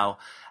so, and how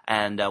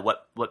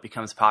what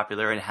becomes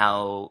popular, and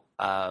how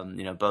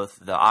both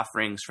the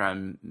offerings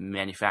from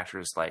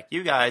manufacturers like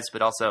you guys,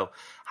 but also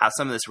how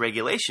some of this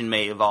regulation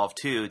may evolve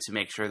too, to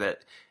make sure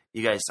that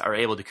you guys are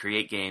able to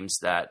create games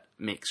that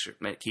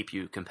keep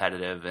you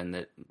competitive and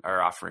that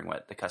are offering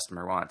what the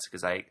customer wants.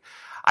 Because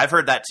I've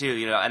heard that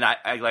too, and I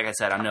like I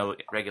said, I'm no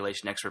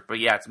regulation expert, but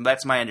yeah,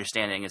 that's my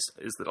understanding is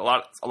that a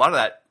lot of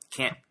that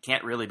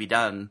can't really be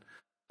done,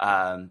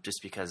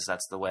 just because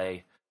that's the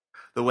way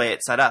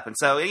it's set up. And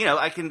so,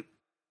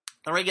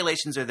 the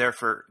regulations are there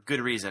for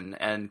good reason,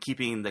 and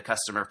keeping the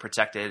customer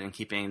protected and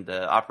keeping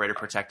the operator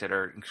protected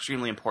are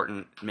extremely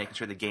important. Making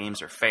sure the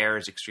games are fair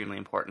is extremely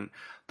important.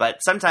 But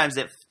sometimes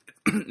it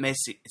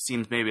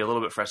seems maybe a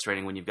little bit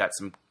frustrating when you've got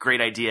some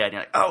great idea and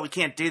you're like, oh, we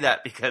can't do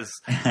that because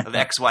of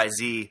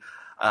XYZ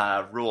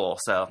rule.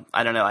 So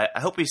I don't know. I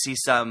hope we see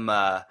some.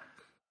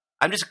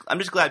 I'm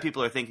just glad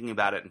people are thinking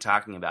about it and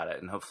talking about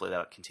it, and hopefully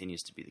that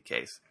continues to be the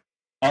case.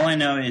 All I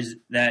know is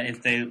that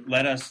if they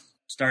let us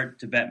start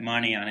to bet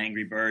money on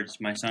Angry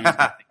Birds, my son is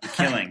going to be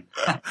killing.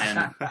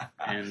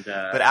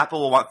 But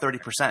Apple will want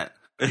 30%.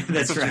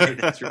 That's right.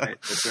 That's right.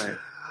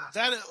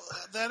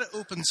 That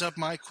opens up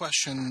my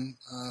question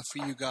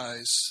for you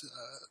guys.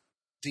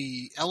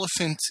 The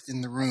elephant in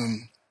the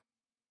room,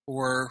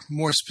 or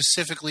more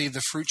specifically,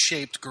 the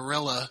fruit-shaped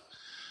gorilla,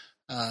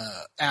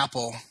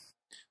 Apple.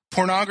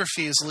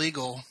 Pornography is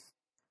legal.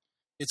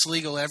 It's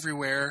legal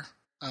everywhere.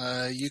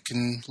 You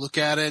can look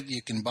at it,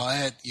 you can buy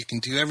it, you can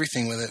do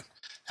everything with it.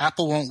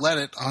 Apple won't let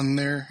it on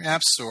their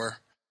app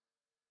store.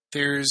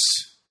 There's,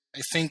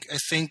 I think,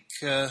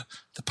 the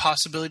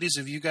possibilities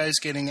of you guys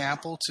getting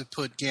Apple to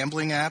put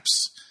gambling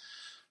apps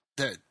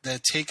that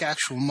take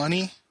actual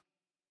money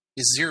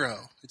is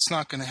zero. It's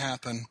not going to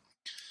happen.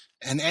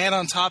 And add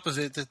on top of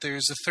it that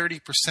there's a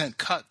 30%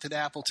 cut that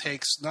Apple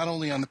takes not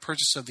only on the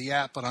purchase of the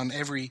app, but on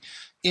every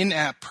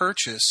in-app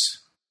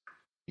purchase.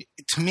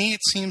 To me,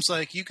 it seems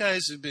like you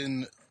guys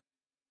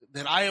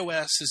that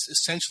iOS has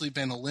essentially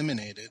been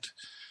eliminated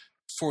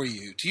for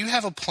you. Do you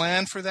have a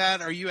plan for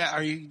that? Are you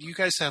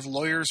guys have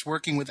lawyers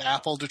working with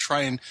Apple to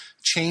try and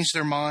change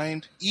their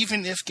mind,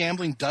 even if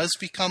gambling does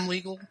become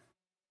legal?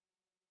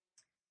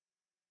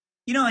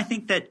 I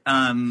think that,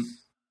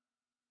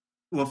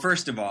 well,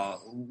 first of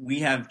all, we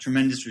have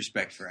tremendous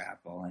respect for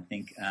Apple. I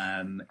think,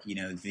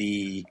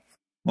 the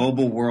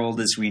mobile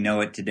world as we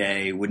know it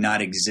today would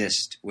not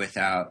exist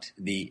without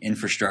the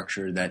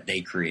infrastructure that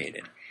they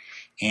created.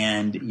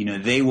 And,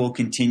 they will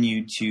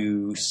continue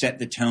to set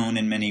the tone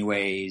in many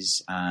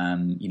ways,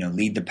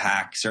 lead the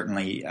pack.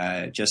 Certainly,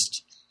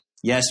 just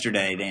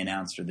yesterday they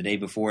announced, or the day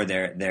before,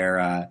 their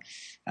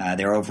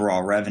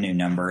overall revenue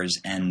numbers,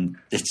 and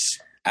it's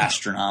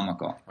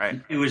astronomical. Right.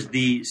 It was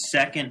the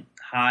second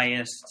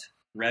highest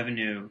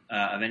revenue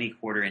of any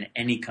quarter in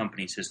any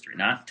company's history,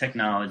 not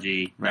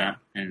technology, Right. not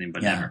anything,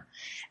 but Yeah. ever.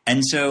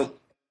 And so,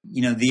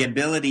 the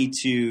ability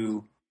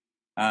to,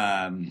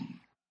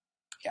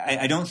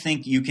 I don't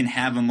think you can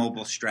have a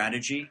mobile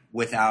strategy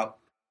without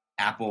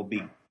Apple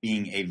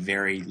being a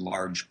very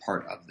large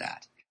part of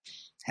that.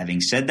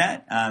 Having said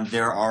that,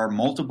 there are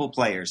multiple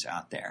players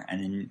out there,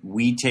 and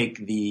we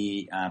take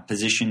the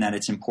position that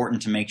it's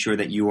important to make sure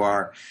that you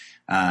are,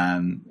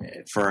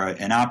 for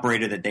an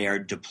operator, that they are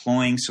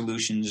deploying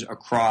solutions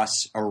across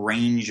a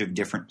range of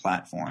different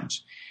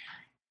platforms.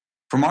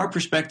 From our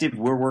perspective,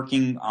 we're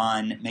working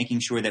on making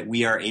sure that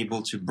we are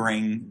able to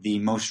bring the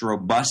most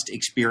robust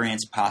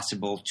experience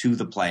possible to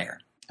the player.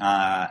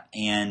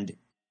 And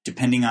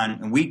depending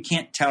on, we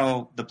can't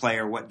tell the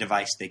player what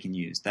device they can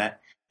use. That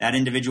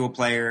individual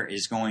player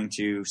is going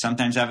to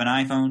sometimes have an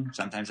iPhone,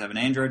 sometimes have an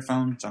Android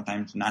phone,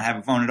 sometimes not have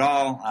a phone at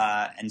all.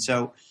 And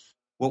so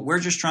what we're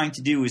just trying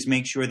to do is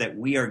make sure that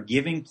we are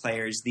giving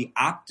players the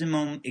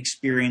optimum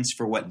experience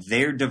for what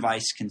their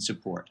device can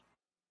support.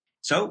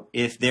 So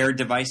if their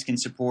device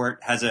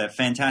has a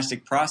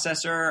fantastic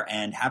processor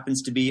and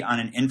happens to be on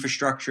an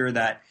infrastructure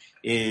that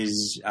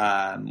is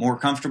more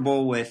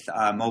comfortable with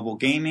mobile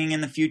gaming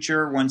in the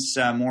future once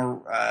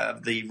more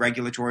of the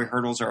regulatory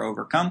hurdles are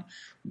overcome,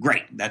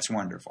 great, that's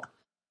wonderful.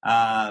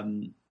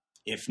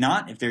 If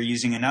not, if they're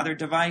using another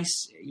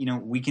device,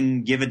 we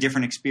can give a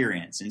different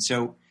experience. And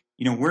so,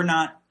 we're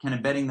not kind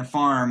of betting the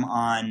farm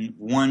on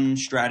one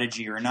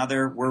strategy or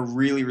another. We're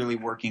really, really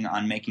working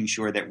on making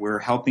sure that we're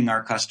helping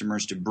our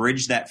customers to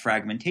bridge that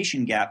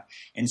fragmentation gap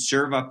and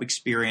serve up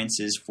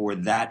experiences for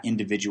that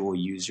individual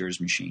user's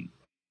machine.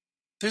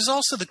 There's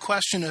also the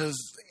question of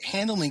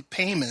handling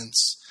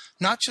payments,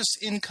 not just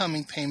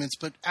incoming payments,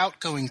 but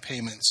outgoing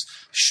payments.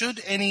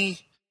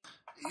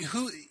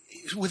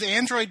 With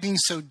Android being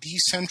so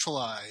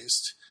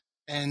decentralized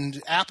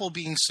and Apple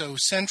being so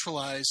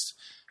centralized,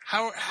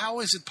 how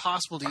is it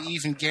possible to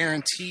even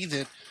guarantee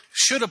that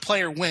should a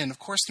player win? Of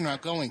course they're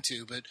not going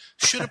to, but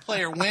should a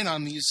player win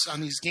on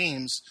these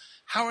games,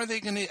 how are they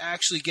going to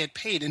actually get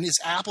paid? And is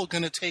Apple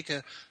going to take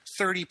a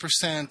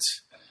 30%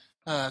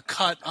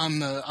 cut on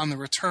the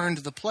return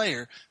to the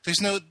player?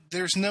 There's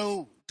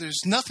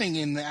nothing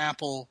in the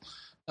Apple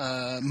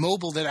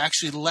mobile that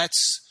actually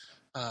lets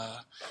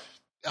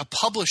a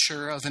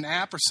publisher of an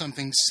app or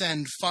something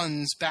send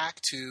funds back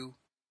to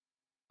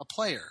a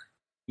player.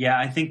 Yeah,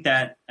 I think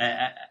that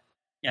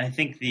I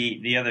think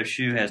the other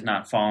shoe has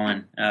not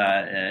fallen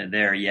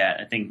there yet.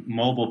 I think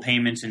mobile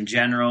payments in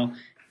general,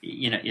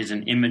 is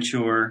an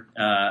immature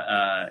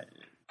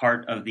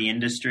part of the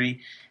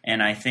industry,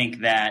 and I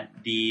think that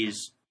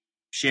these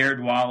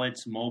shared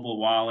wallets, mobile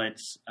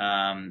wallets,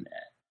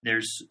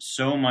 there's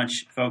so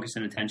much focus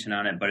and attention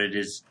on it, but it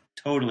is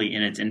totally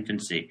in its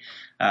infancy.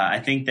 I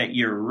think that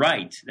you're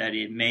right that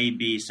it may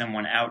be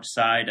someone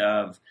outside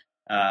of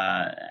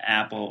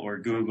Apple or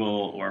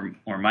Google or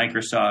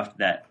Microsoft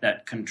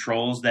that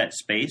controls that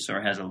space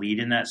or has a lead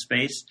in that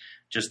space,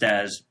 just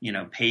as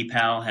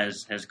PayPal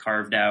has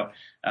carved out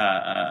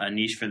a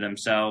niche for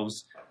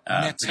themselves.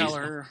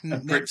 NetTeller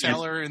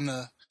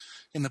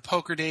in the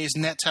poker days,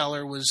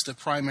 NetTeller was the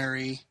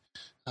primary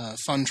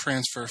fund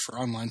transfer for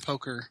online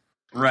poker.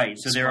 Right.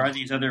 So there are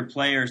these other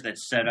players that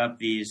set up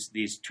these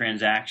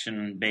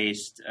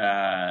transaction-based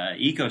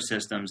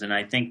ecosystems, and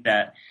I think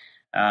that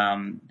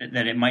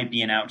that it might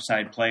be an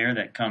outside player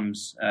that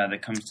comes to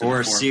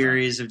or a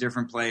series of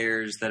different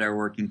players that are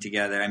working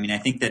together. I mean, I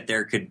think that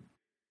there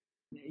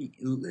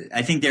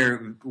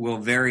will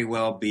very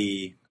well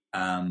be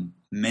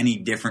many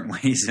different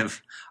ways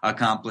of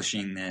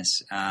accomplishing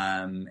this,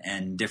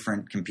 and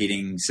different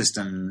competing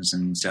systems,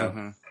 and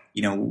so.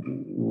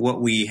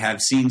 What we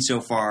have seen so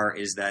far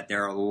is that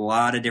there are a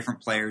lot of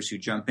different players who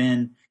jump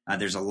in.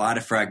 There's a lot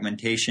of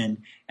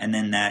fragmentation, and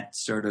then that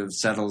sort of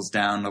settles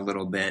down a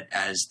little bit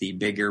as the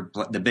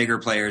bigger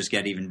players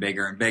get even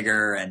bigger and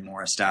bigger and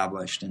more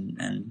established,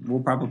 and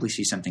we'll probably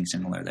see something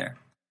similar there.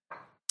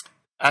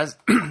 As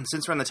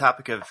since we're on the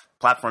topic of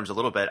platforms a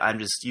little bit, I'm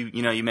just you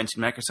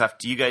mentioned Microsoft.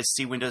 Do you guys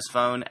see Windows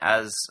Phone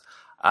as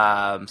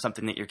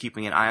something that you're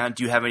keeping an eye on?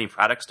 Do you have any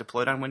products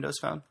deployed on Windows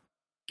Phone?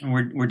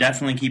 We're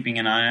definitely keeping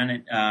an eye on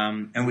it,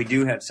 and we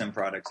do have some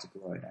products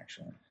deployed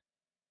actually.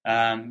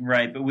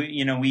 Right, but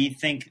we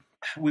think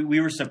we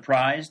were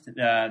surprised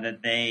that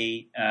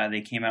they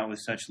came out with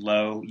such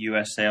low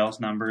U.S. sales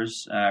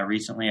numbers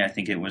recently. I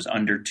think it was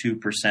under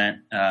 2%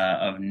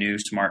 of new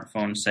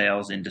smartphone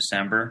sales in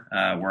December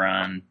were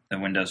on the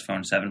Windows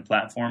Phone 7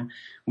 platform.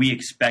 We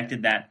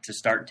expected that to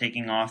start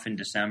taking off in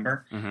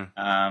December.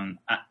 Mm-hmm.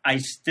 I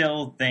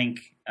still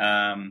think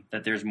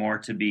that there's more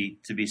to be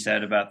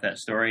said about that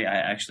story. I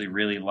actually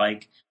really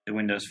like the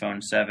Windows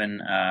Phone 7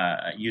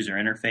 user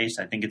interface.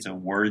 I think it's a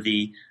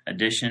worthy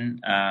addition.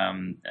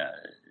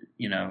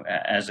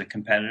 As a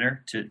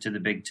competitor to the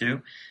big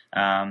two.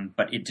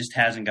 But it just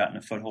hasn't gotten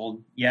a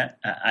foothold yet.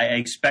 I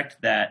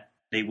expect that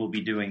they will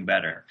be doing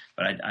better,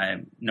 but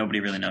nobody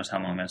really knows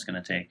how long that's going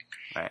to take.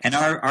 Right. And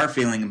our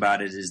feeling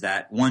about it is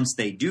that once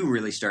they do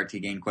really start to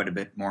gain quite a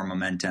bit more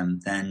momentum,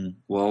 then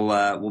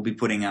we'll be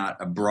putting out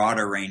a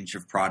broader range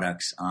of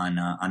products on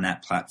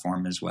that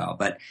platform as well.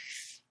 But,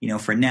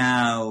 for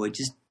now, it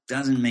just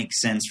doesn't make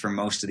sense for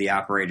most of the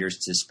operators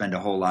to spend a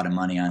whole lot of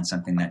money on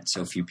something that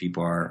so few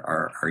people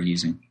are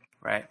using.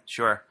 Right,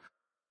 sure.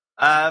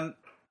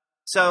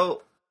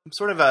 So,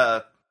 sort of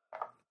a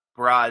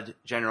broad,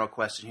 general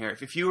question here.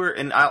 If you were,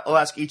 and I'll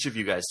ask each of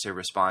you guys to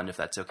respond if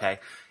that's okay.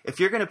 If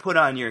you're going to put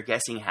on your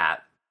guessing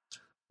hat,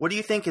 what do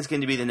you think is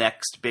going to be the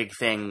next big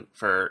thing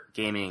for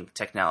gaming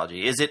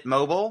technology? Is it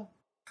mobile?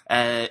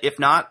 If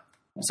not,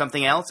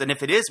 something else? And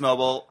if it is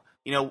mobile,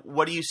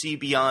 what do you see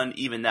beyond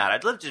even that?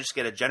 I'd love to just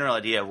get a general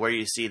idea of where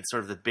you see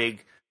sort of the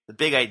big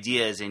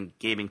ideas in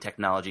gaming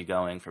technology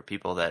going for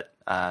people that,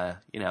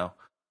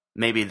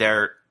 maybe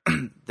their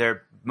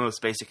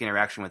most basic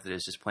interaction with it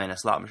is just playing a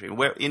slot machine.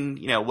 What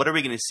are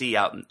we going to see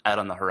out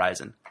on the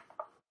horizon?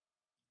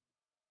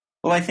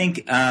 Well, I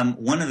think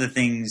one of the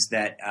things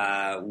that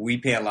we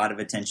pay a lot of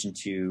attention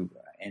to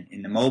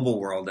in the mobile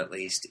world, at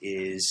least,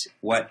 is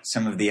what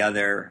some of the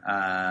other,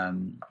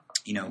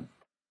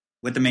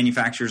 what the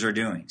manufacturers are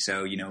doing.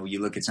 So,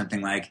 you look at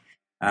something like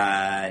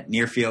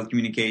near field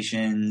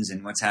communications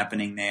and what's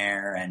happening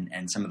there, and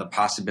some of the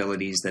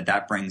possibilities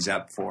that brings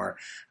up for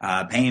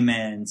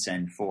payments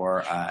and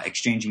for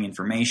exchanging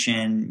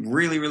information.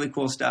 Really, really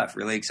cool stuff.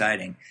 Really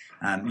exciting.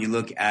 You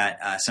look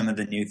at some of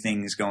the new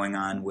things going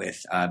on with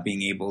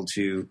being able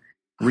to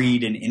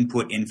read and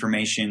input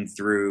information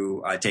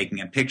through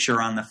taking a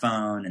picture on the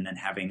phone and then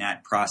having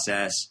that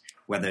process,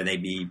 whether they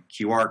be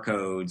QR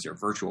codes or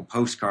virtual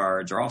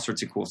postcards or all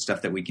sorts of cool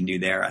stuff that we can do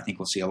there. I think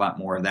we'll see a lot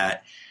more of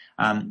that.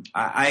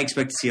 I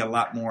expect to see a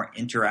lot more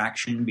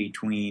interaction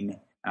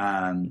between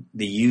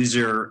the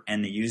user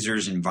and the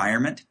user's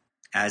environment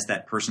as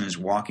that person is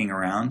walking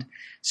around.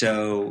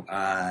 So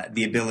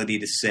the ability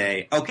to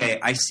say, okay,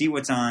 I see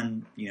what's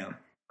on,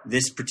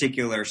 this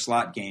particular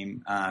slot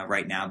game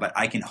right now, but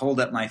I can hold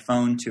up my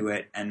phone to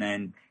it and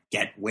then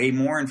get way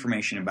more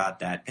information about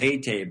that, pay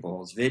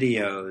tables,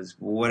 videos,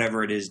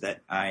 whatever it is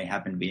that I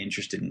happen to be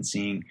interested in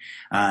seeing.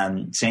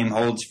 Same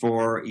holds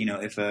for,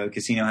 if a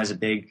casino has a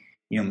big,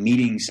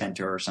 meeting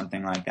center or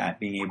something like that,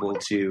 being able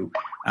to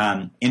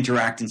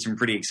interact in some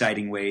pretty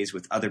exciting ways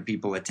with other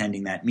people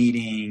attending that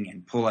meeting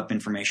and pull up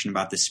information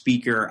about the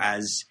speaker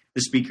as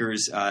the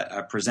speaker's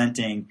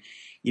presenting.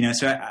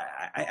 So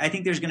I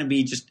think there's going to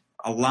be just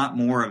a lot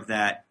more of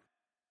that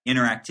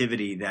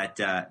interactivity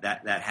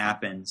that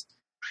happens.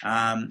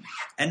 And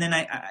then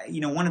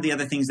one of the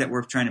other things that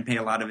we're trying to pay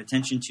a lot of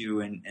attention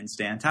to and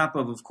stay on top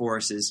of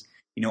course, is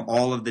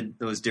all of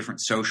those different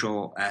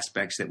social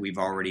aspects that we've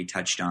already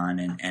touched on,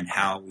 and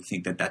how we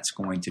think that that's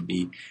going to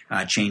be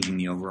changing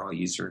the overall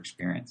user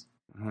experience.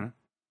 Mm-hmm.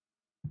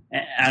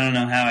 I don't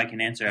know how I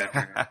can answer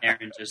after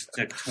Aaron just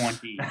took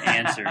 20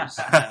 answers.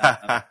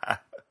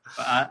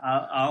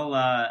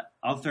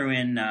 I'll throw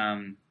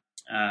in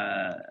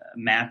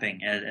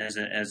mapping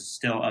as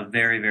still a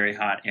very, very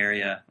hot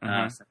area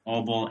for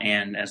mobile,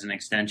 and as an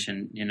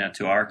extension,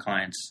 to our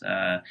clients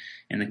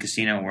in the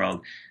casino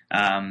world.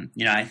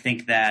 I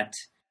think that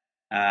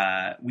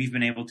we've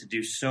been able to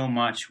do so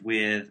much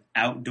with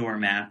outdoor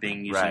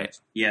mapping using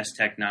GPS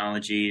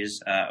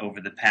technologies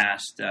over the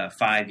past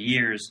 5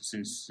 years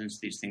since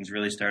these things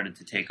really started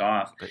to take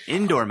off. But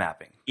indoor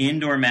mapping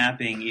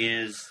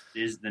is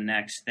the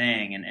next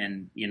thing,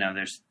 and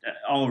there's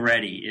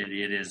already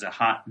it is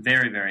a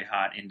very, very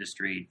hot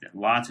industry.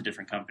 Lots of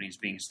different companies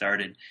being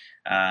started,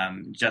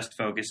 just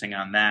focusing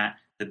on that.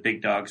 The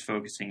big dogs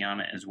focusing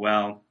on it as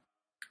well,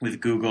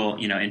 with Google,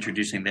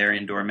 introducing their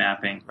indoor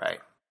mapping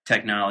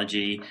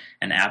technology,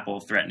 and Apple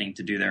threatening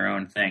to do their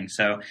own thing.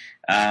 So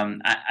I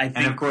think,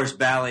 and of course,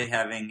 Bally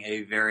having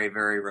a very,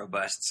 very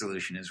robust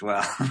solution as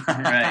well.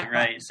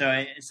 right. So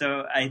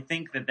I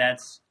think that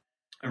that's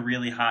a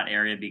really hot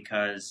area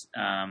because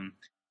a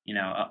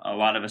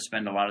lot of us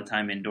spend a lot of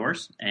time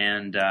indoors,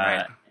 and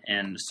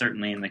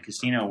certainly in the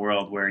casino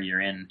world where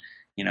you're in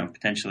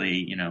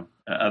potentially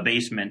a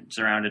basement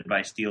surrounded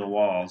by steel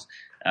walls,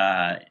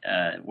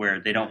 where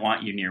they don't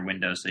want you near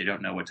windows, so you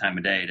don't know what time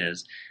of day it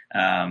is.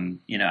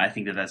 I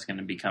think that's going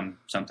to become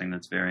something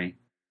that's very,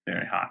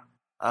 very hot.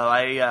 Oh,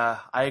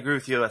 I agree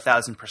with you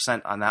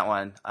 1,000% on that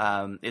one.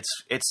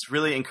 It's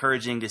really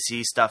encouraging to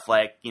see stuff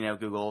like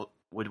Google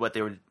with what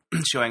they were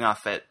showing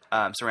off at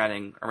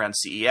around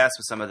CES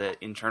with some of the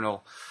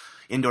internal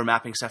indoor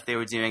mapping stuff they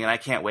were doing, and I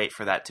can't wait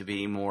for that to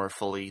be more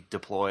fully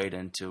deployed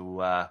and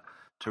to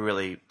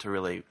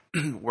really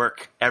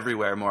work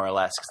everywhere, more or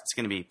less. 'Cause it's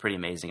going to be pretty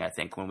amazing, I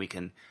think, when we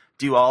can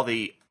do all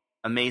the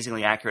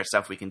amazingly accurate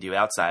stuff we can do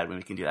outside. When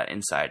we can do that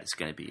inside, it's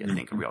going to be, I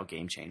think, a real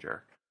game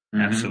changer.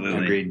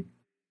 Absolutely. Agreed.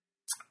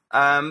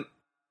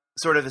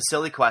 Sort of a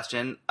silly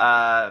question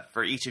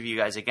for each of you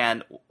guys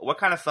again. What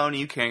kind of phone are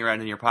you carrying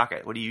around in your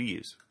pocket? What do you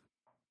use?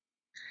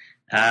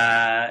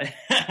 I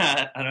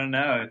don't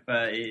know if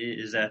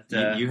is that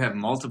you have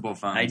multiple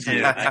phones. I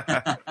do.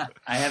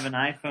 I have an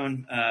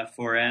iPhone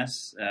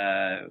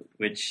 4S,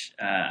 which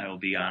I will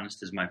be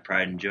honest is my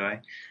pride and joy,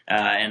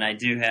 and I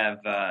do have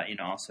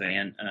also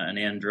an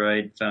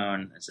Android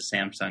phone. It's a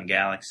Samsung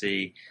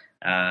Galaxy,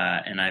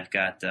 and I've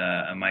got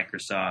a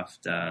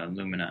Microsoft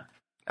Lumina.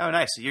 Oh,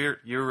 nice!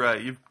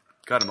 You've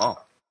got them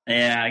all.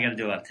 Yeah, I got to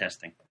do a lot of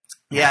testing.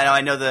 Yeah, no,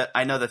 I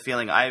know the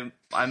feeling.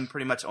 I'm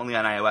pretty much only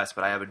on iOS,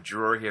 but I have a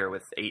drawer here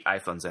with 8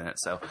 iPhones in it,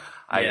 so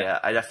I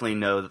definitely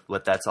know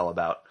what that's all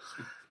about.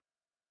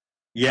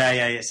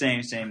 Yeah.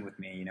 Same with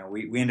me.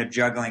 We end up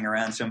juggling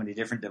around so many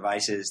different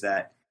devices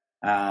that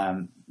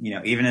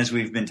even as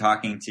we've been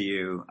talking to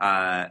you,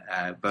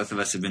 both of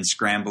us have been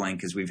scrambling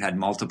because we've had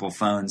multiple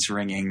phones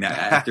ringing.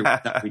 After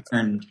we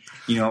turned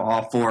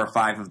all 4 or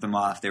 5 of them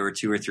off, there were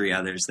 2 or 3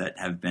 others that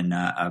have been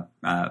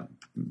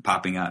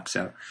popping up.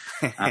 So,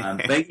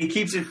 but it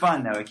keeps it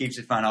fun, though. It keeps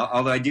it fun.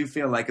 Although I do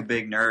feel like a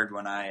big nerd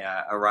when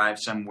I arrive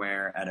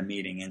somewhere at a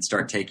meeting and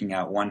start taking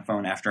out one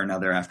phone after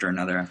another.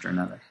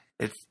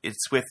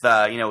 It's with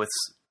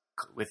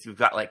with you've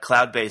got like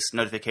cloud-based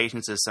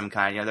notifications of some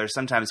kind. There's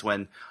sometimes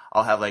when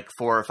I'll have like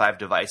 4 or 5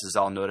 devices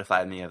all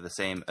notify me of the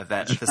same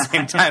event at the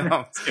same time.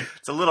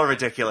 It's a little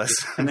ridiculous.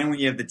 And then when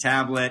you have the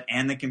tablet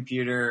and the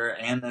computer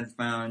and the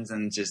phones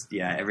and just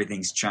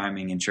everything's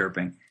chiming and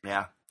chirping.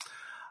 Yeah.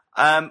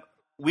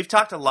 We've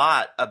talked a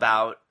lot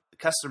about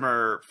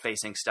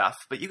customer-facing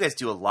stuff, but you guys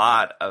do a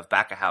lot of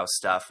back-of-house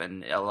stuff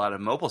and a lot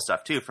of mobile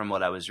stuff too, from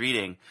what I was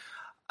reading.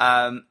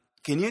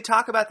 Can you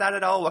talk about that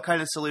at all? What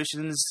kind of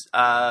solutions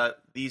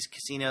these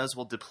casinos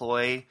will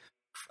deploy,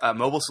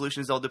 mobile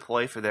solutions they'll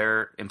deploy for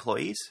their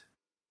employees?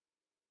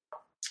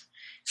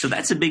 So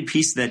that's a big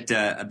piece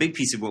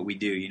of what we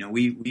do.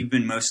 We've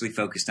been mostly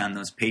focused on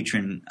those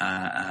patron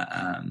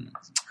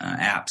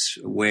apps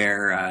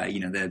where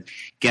the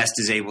guest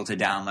is able to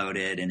download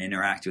it and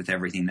interact with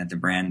everything that the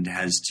brand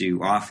has to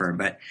offer.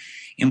 But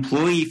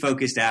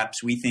employee-focused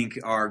apps, we think,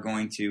 are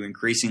going to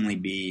increasingly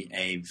be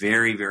a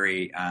very,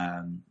 very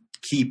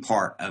key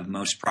part of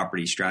most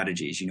property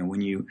strategies.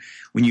 When you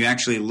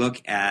actually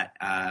look at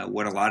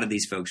what a lot of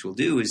these folks will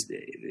do is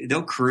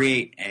they'll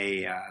create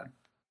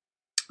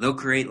they'll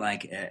create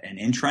like an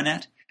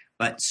intranet.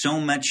 But so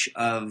much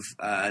of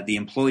the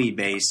employee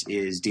base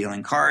is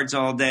dealing cards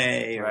all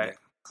day, or they're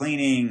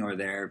cleaning, or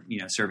they're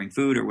serving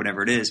food, or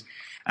whatever it is.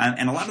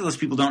 And a lot of those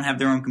people don't have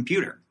their own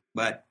computer,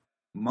 but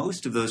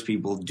most of those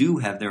people do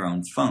have their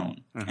own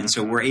phone. Mm-hmm. And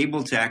so we're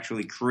able to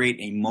actually create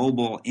a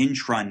mobile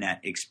intranet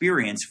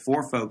experience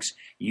for folks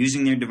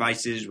using their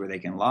devices where they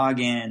can log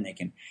in, they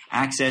can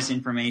access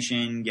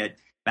information, get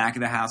back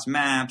of the house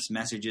maps,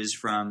 messages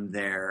from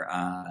their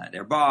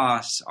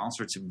boss, all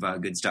sorts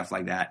of good stuff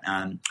like that.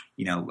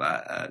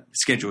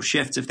 Schedule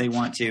shifts if they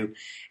want to,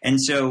 and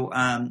so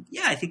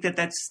I think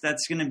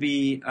that's going to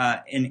be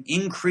an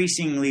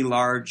increasingly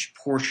large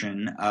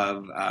portion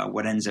of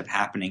what ends up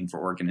happening for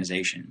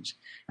organizations.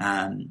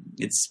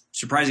 It's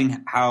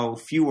surprising how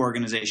few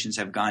organizations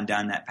have gone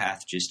down that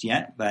path just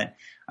yet, but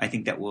I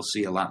think that we'll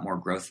see a lot more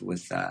growth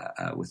with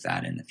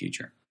that in the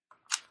future.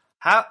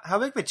 How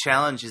big of a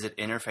challenge is it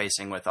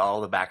interfacing with all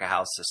the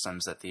back-of-house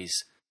systems that these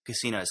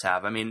casinos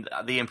have? I mean,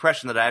 the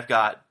impression that I've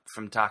got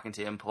from talking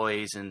to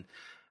employees and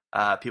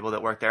people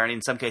that work there, and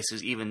in some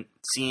cases even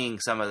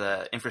seeing some of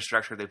the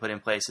infrastructure they put in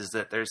place, is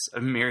that there's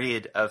a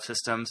myriad of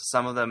systems,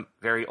 some of them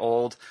very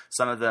old,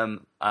 some of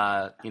them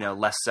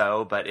less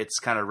so, but it's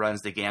kind of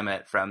runs the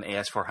gamut from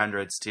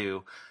AS400s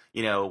to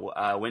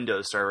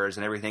Windows servers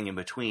and everything in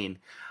between.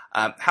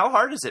 How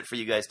hard is it for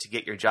you guys to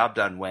get your job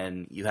done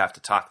when you have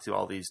to talk to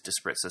all these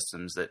disparate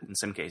systems that in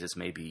some cases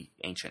may be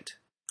ancient?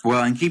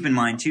 Well, and keep in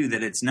mind, too,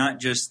 that it's not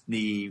just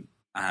the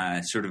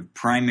sort of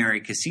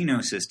primary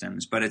casino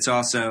systems, but it's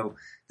also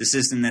the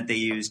system that they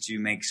use to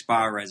make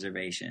spa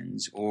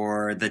reservations,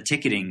 or the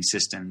ticketing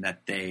system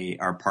that they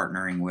are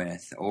partnering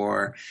with,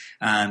 or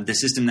the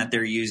system that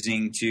they're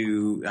using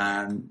to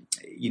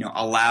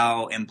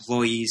allow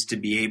employees to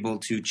be able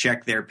to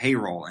check their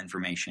payroll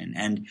information,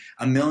 and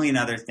a million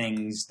other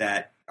things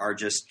that are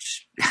just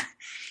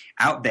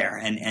out there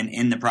and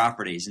in the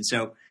properties. And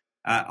so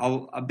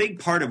a big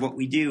part of what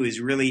we do is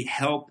really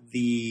help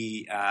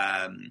the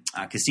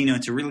casino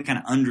to really kind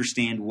of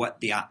understand what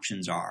the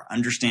options are,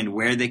 understand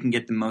where they can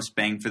get the most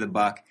bang for the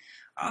buck.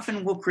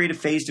 Often we'll create a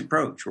phased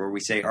approach where we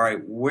say, all right,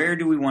 where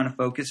do we want to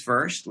focus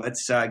first?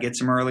 Let's get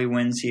some early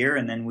wins here,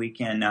 and then we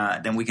can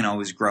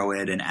always grow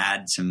it and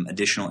add some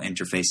additional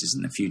interfaces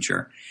in the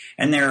future.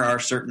 And there are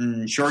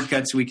certain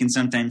shortcuts we can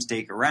sometimes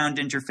take around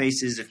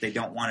interfaces if they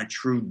don't want a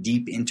true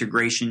deep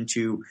integration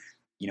to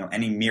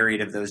any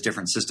myriad of those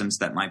different systems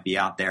that might be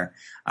out there.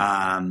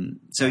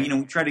 So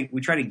we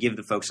try to give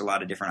the folks a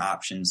lot of different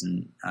options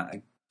and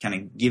kind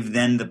of give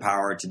them the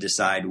power to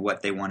decide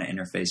what they want to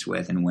interface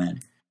with and when.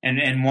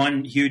 And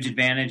one huge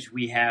advantage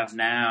we have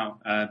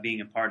now,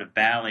 being a part of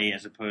Bally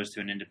as opposed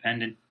to an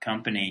independent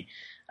company,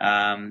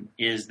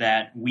 is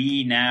that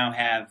we now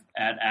have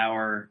at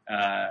our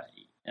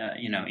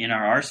in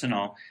our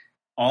arsenal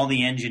all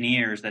the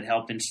engineers that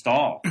helped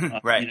install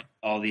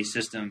all these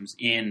systems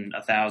in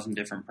 1,000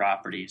 different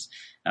properties.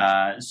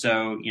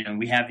 So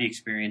we have the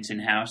experience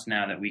in-house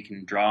now that we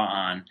can draw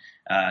on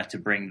to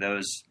bring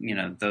those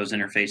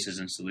interfaces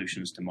and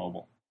solutions to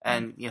mobile.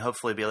 And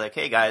hopefully be like,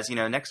 hey guys,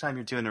 next time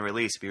you're doing a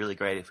release, it'd be really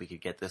great if we could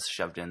get this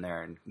shoved in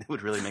there, and it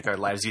would really make our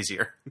lives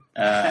easier.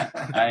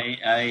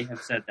 I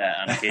have said that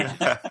on occasion.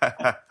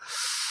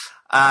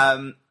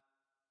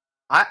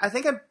 I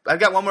think I've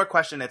got one more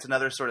question. It's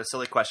another sort of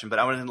silly question, but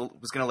I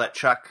was going to let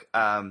Chuck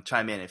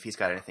chime in if he's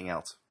got anything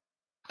else.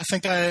 I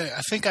think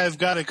I've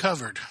got it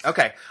covered.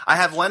 Okay, I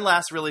have one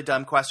last really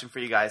dumb question for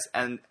you guys,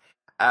 and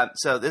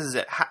so this is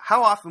it.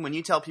 How often, when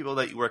you tell people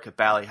that you work at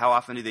Bally, how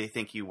often do they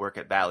think you work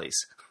at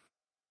Bally's?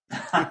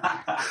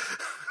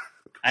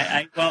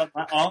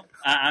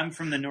 I'm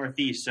from the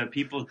Northeast, so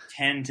people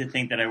tend to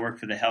think that I work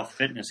for the health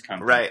fitness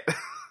company, right?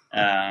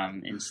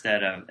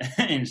 Instead of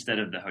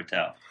the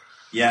hotel.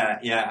 Yeah.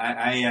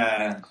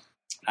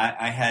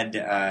 I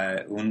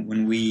had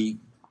when we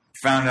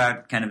found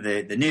out kind of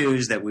the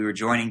news that we were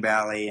joining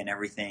Bally and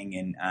everything,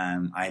 and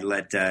I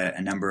let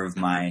a number of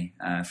my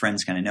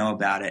friends kind of know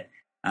about it.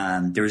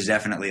 There was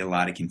definitely a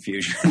lot of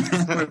confusion.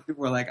 People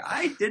were like,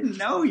 "I didn't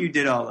know you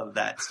did all of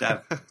that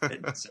stuff." But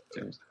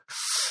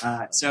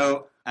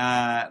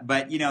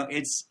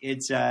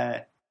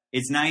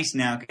it's nice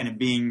now, kind of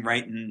being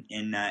right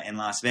in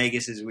Las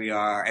Vegas as we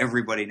are.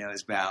 Everybody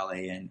knows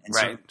Bally, and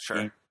right, so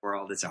in the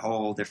world, it's a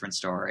whole different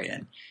story.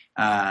 And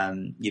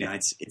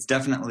it's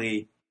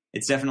definitely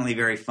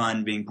very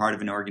fun being part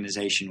of an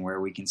organization where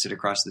we can sit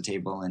across the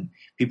table and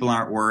people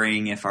aren't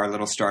worrying if our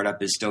little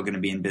startup is still going to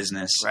be in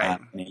business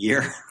in a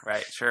year.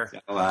 Right, sure.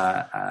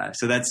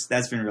 So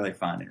that's been really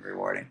fun and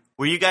rewarding.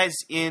 Were you guys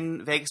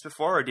in Vegas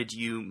before, or did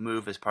you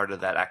move as part of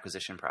that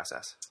acquisition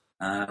process?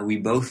 We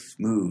both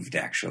moved,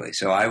 actually.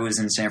 So I was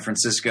in San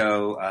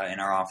Francisco in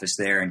our office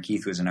there, and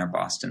Keith was in our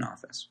Boston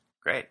office.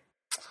 Great.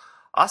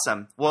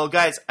 Awesome. Well,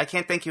 guys, I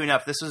can't thank you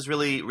enough. This was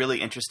really, really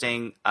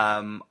interesting.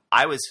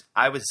 I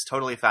was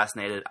totally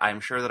fascinated. I'm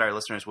sure that our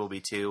listeners will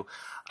be too.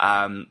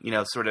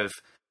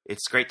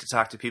 It's great to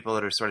talk to people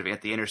that are sort of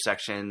at the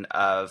intersection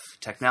of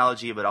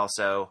technology, but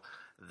also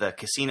the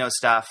casino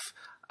stuff.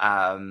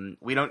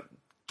 We don't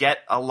get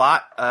a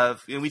lot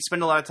of, we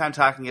spend a lot of time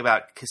talking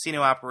about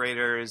casino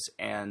operators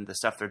and the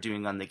stuff they're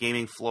doing on the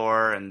gaming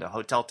floor and the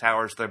hotel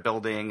towers they're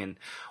building. And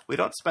we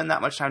don't spend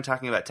that much time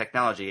talking about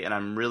technology. And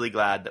I'm really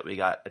glad that we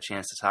got a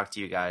chance to talk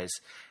to you guys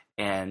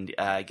and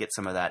get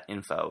some of that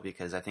info,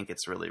 because I think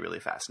it's really,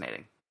 really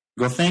fascinating.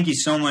 Well, thank you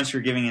so much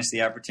for giving us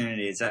the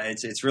opportunity.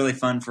 It's really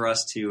fun for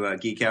us to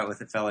geek out with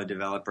a fellow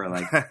developer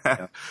like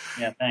that.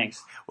 Yeah,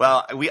 thanks.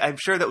 Well, I'm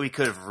sure that we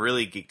could have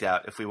really geeked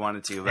out if we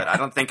wanted to, but I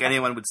don't think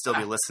anyone would still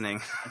be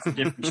listening. It's a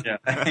different show.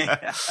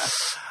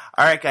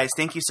 All right, guys,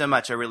 thank you so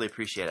much. I really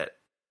appreciate it.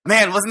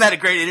 Man, wasn't that a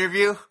great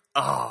interview?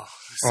 Oh,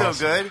 so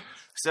Awesome. good.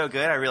 So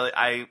good.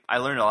 I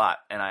learned a lot,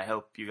 and I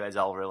hope you guys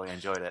all really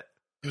enjoyed it.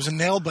 It was a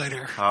nail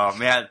biter. Oh,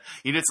 man.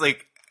 It's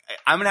like,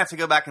 I'm going to have to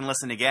go back and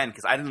listen again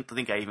because I didn't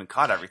think I even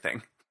caught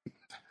everything.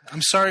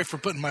 I'm sorry for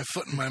putting my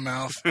foot in my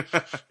mouth.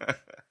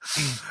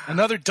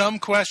 Another dumb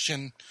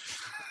question.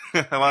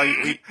 Well,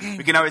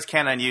 we can always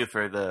count on you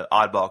for the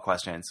oddball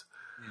questions.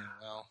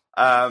 Yeah,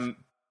 well,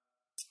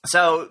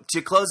 So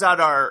to close out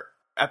our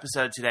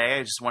episode today,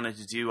 I just wanted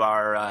to do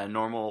our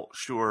normal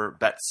Sure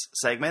Bets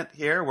segment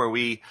here, where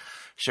we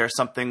share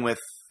something with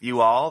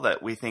you all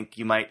that we think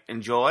you might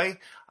enjoy.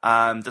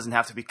 Doesn't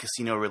have to be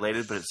casino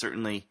related, but it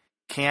certainly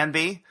can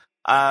be.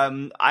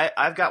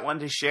 I've got one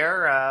to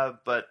share,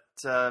 but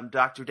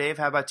Dr. Dave,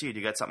 how about you? Do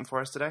you got something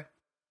for us today?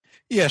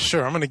 Yeah,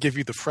 sure. I'm going to give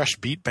you the Fresh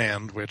Beat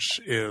Band, which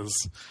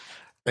is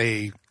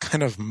a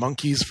kind of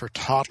Monkeys for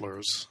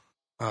Toddlers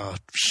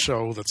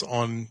show that's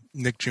on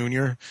Nick Jr.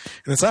 And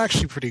it's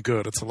actually pretty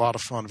good. It's a lot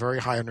of fun, very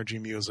high energy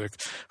music.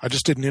 I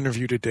just did an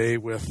interview today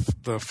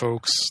with the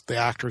folks, the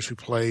actors who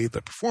play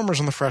the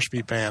performers in the Fresh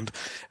Beat Band,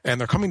 and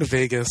they're coming to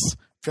Vegas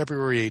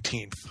February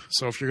 18th.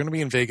 So if you're going to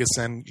be in Vegas,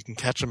 then you can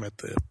catch them at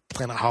the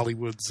Planet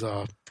Hollywood's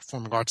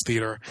Performing Arts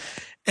Theater.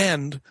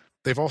 And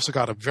they've also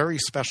got a very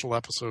special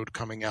episode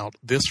coming out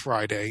this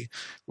Friday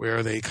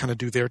where they kind of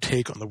do their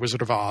take on The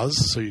Wizard of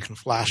Oz. So you can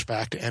flash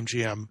back to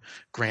MGM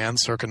Grand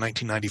circa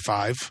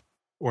 1995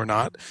 or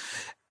not.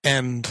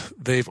 And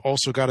they've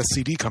also got a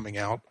CD coming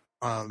out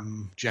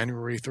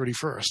January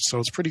 31st. So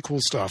it's pretty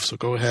cool stuff. So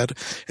go ahead.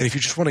 And if you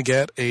just want to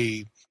get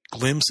a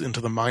glimpse into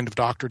the mind of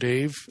Dr.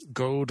 Dave,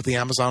 go to the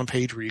Amazon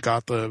page where you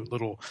got the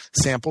little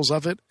samples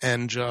of it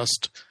and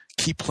just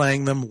keep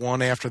playing them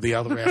one after the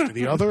other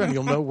and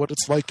you'll know what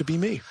it's like to be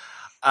me.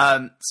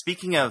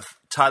 Speaking of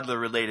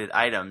toddler-related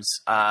items,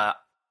 I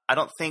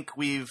don't think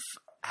we've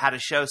had a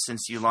show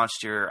since you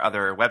launched your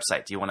other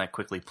website. Do you want to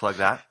quickly plug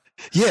that?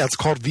 Yeah, it's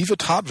called Viva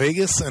Tot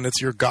Vegas, and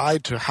it's your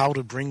guide to how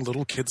to bring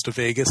little kids to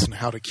Vegas and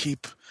how to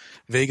keep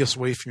Vegas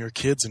away from your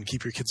kids and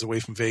keep your kids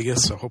away from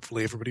Vegas, so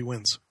hopefully everybody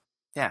wins.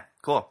 Yeah,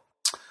 cool.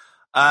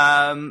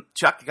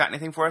 Chuck, you got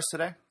anything for us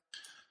today?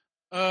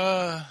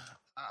 I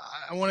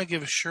want to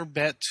give a sure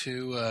bet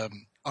to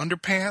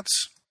underpants.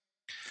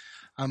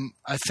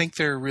 I think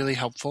they're really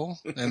helpful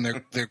and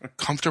they're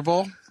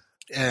comfortable,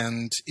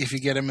 and if you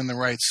get them in the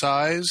right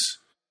size,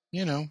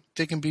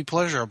 they can be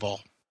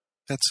pleasurable.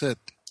 That's it.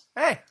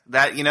 Hey,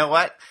 you know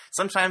what?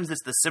 Sometimes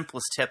it's the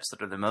simplest tips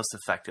that are the most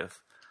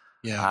effective.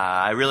 Yeah,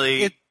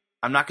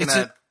 I'm not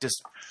gonna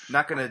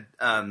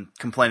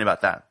complain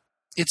about that.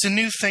 It's a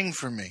new thing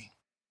for me.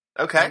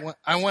 Okay,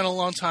 I went a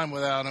long time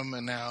without them,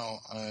 and now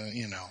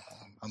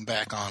I'm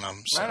back on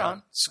them. So right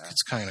on.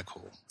 It's kind of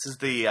cool. This is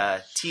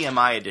the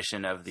TMI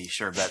edition of the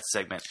Sure Bet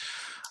segment.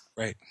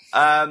 Right.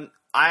 I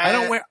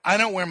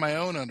don't wear my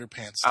own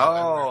underpants.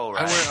 Oh,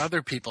 right. I wear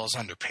other people's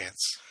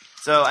underpants.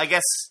 So I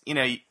guess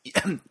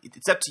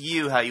it's up to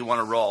you how you want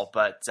to roll,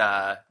 but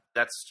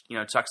that's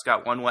Chuck's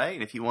got one way,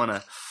 and if you want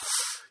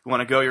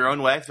to go your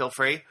own way, feel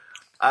free.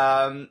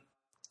 I'm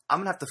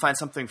gonna have to find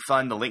something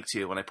fun to link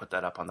to when I put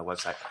that up on the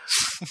website.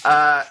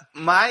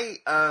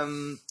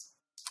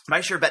 My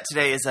Sure Bet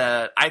today is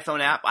an iPhone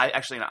app.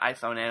 Actually an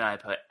iPhone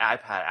and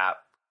iPad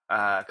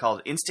app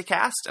called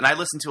Instacast, and I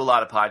listen to a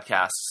lot of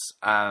podcasts.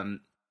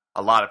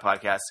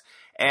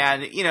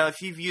 And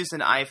if you've used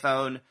an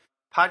iPhone,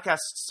 podcast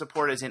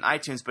support is in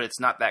iTunes, but it's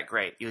not that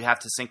great. You have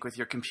to sync with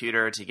your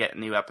computer to get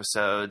new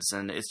episodes,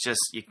 and it's just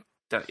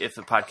if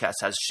the podcast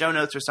has show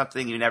notes or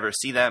something, you never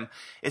see them.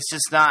 It's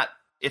just not.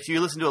 If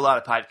you listen to a lot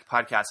of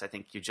podcasts, I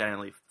think you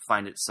generally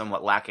find it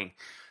somewhat lacking.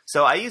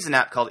 So I use an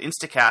app called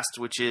Instacast,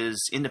 which is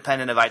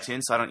independent of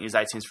iTunes, so I don't use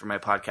iTunes for my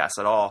podcasts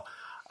at all.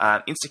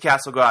 Instacast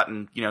will go out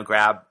and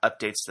grab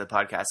updates to the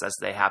podcast as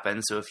they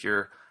happen. So if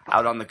you're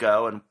out on the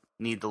go and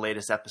need the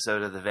latest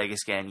episode of the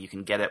Vegas Gang, you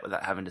can get it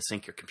without having to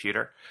sync your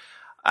computer.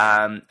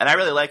 And I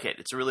really like it.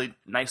 It's really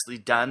nicely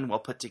done, well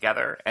put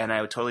together, and I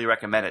would totally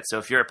recommend it. So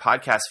if you're a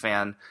podcast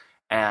fan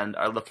and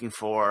are looking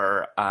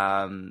for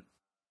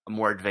a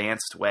more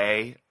advanced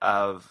way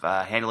of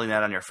handling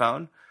that on your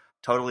phone,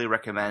 totally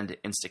recommend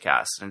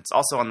Instacast. And it's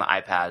also on the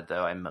iPad,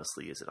 though I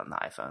mostly use it on the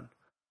iPhone.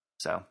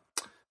 So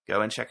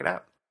go and check it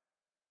out.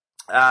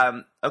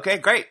 Okay,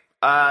 great.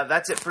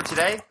 That's it for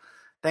today.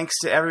 Thanks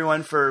to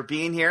everyone for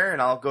being here, and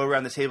I'll go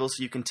around the table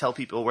so you can tell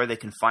people where they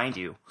can find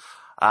you.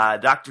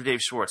 Dr. Dave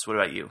Schwartz, what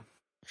about you?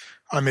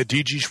 I'm at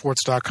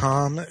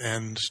dgschwartz.com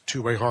and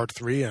Two Way Hard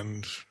 3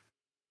 and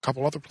a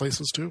couple other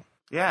places too.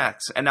 Yeah,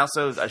 and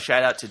also a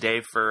shout out to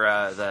Dave for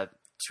the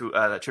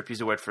Trip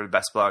Views Award for the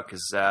best blog,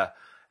 because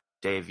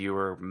Dave, you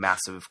were a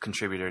massive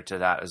contributor to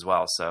that as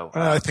well. So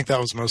I think that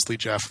was mostly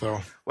Jeff,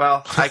 though.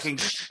 Well, I can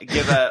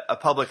give a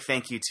public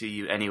thank you to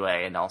you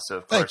anyway, and also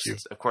of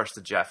course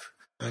to Jeff.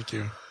 Thank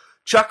you,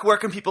 Chuck. Where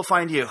can people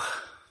find you?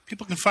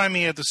 People can find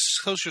me at the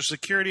Social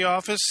Security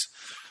office,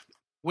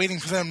 waiting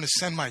for them to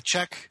send my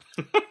check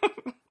in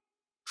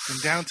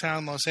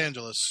downtown Los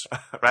Angeles.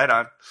 Right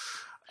on.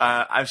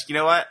 You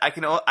know what?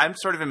 I'm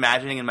sort of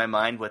imagining in my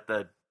mind what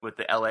the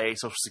LA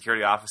Social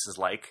Security office is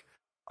like.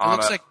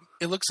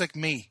 It looks like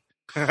me.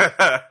 I'm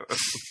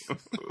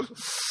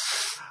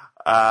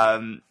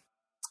at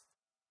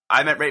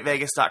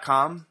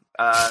ratevegas.com.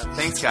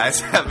 Thanks, guys.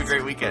 Have a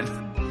great weekend.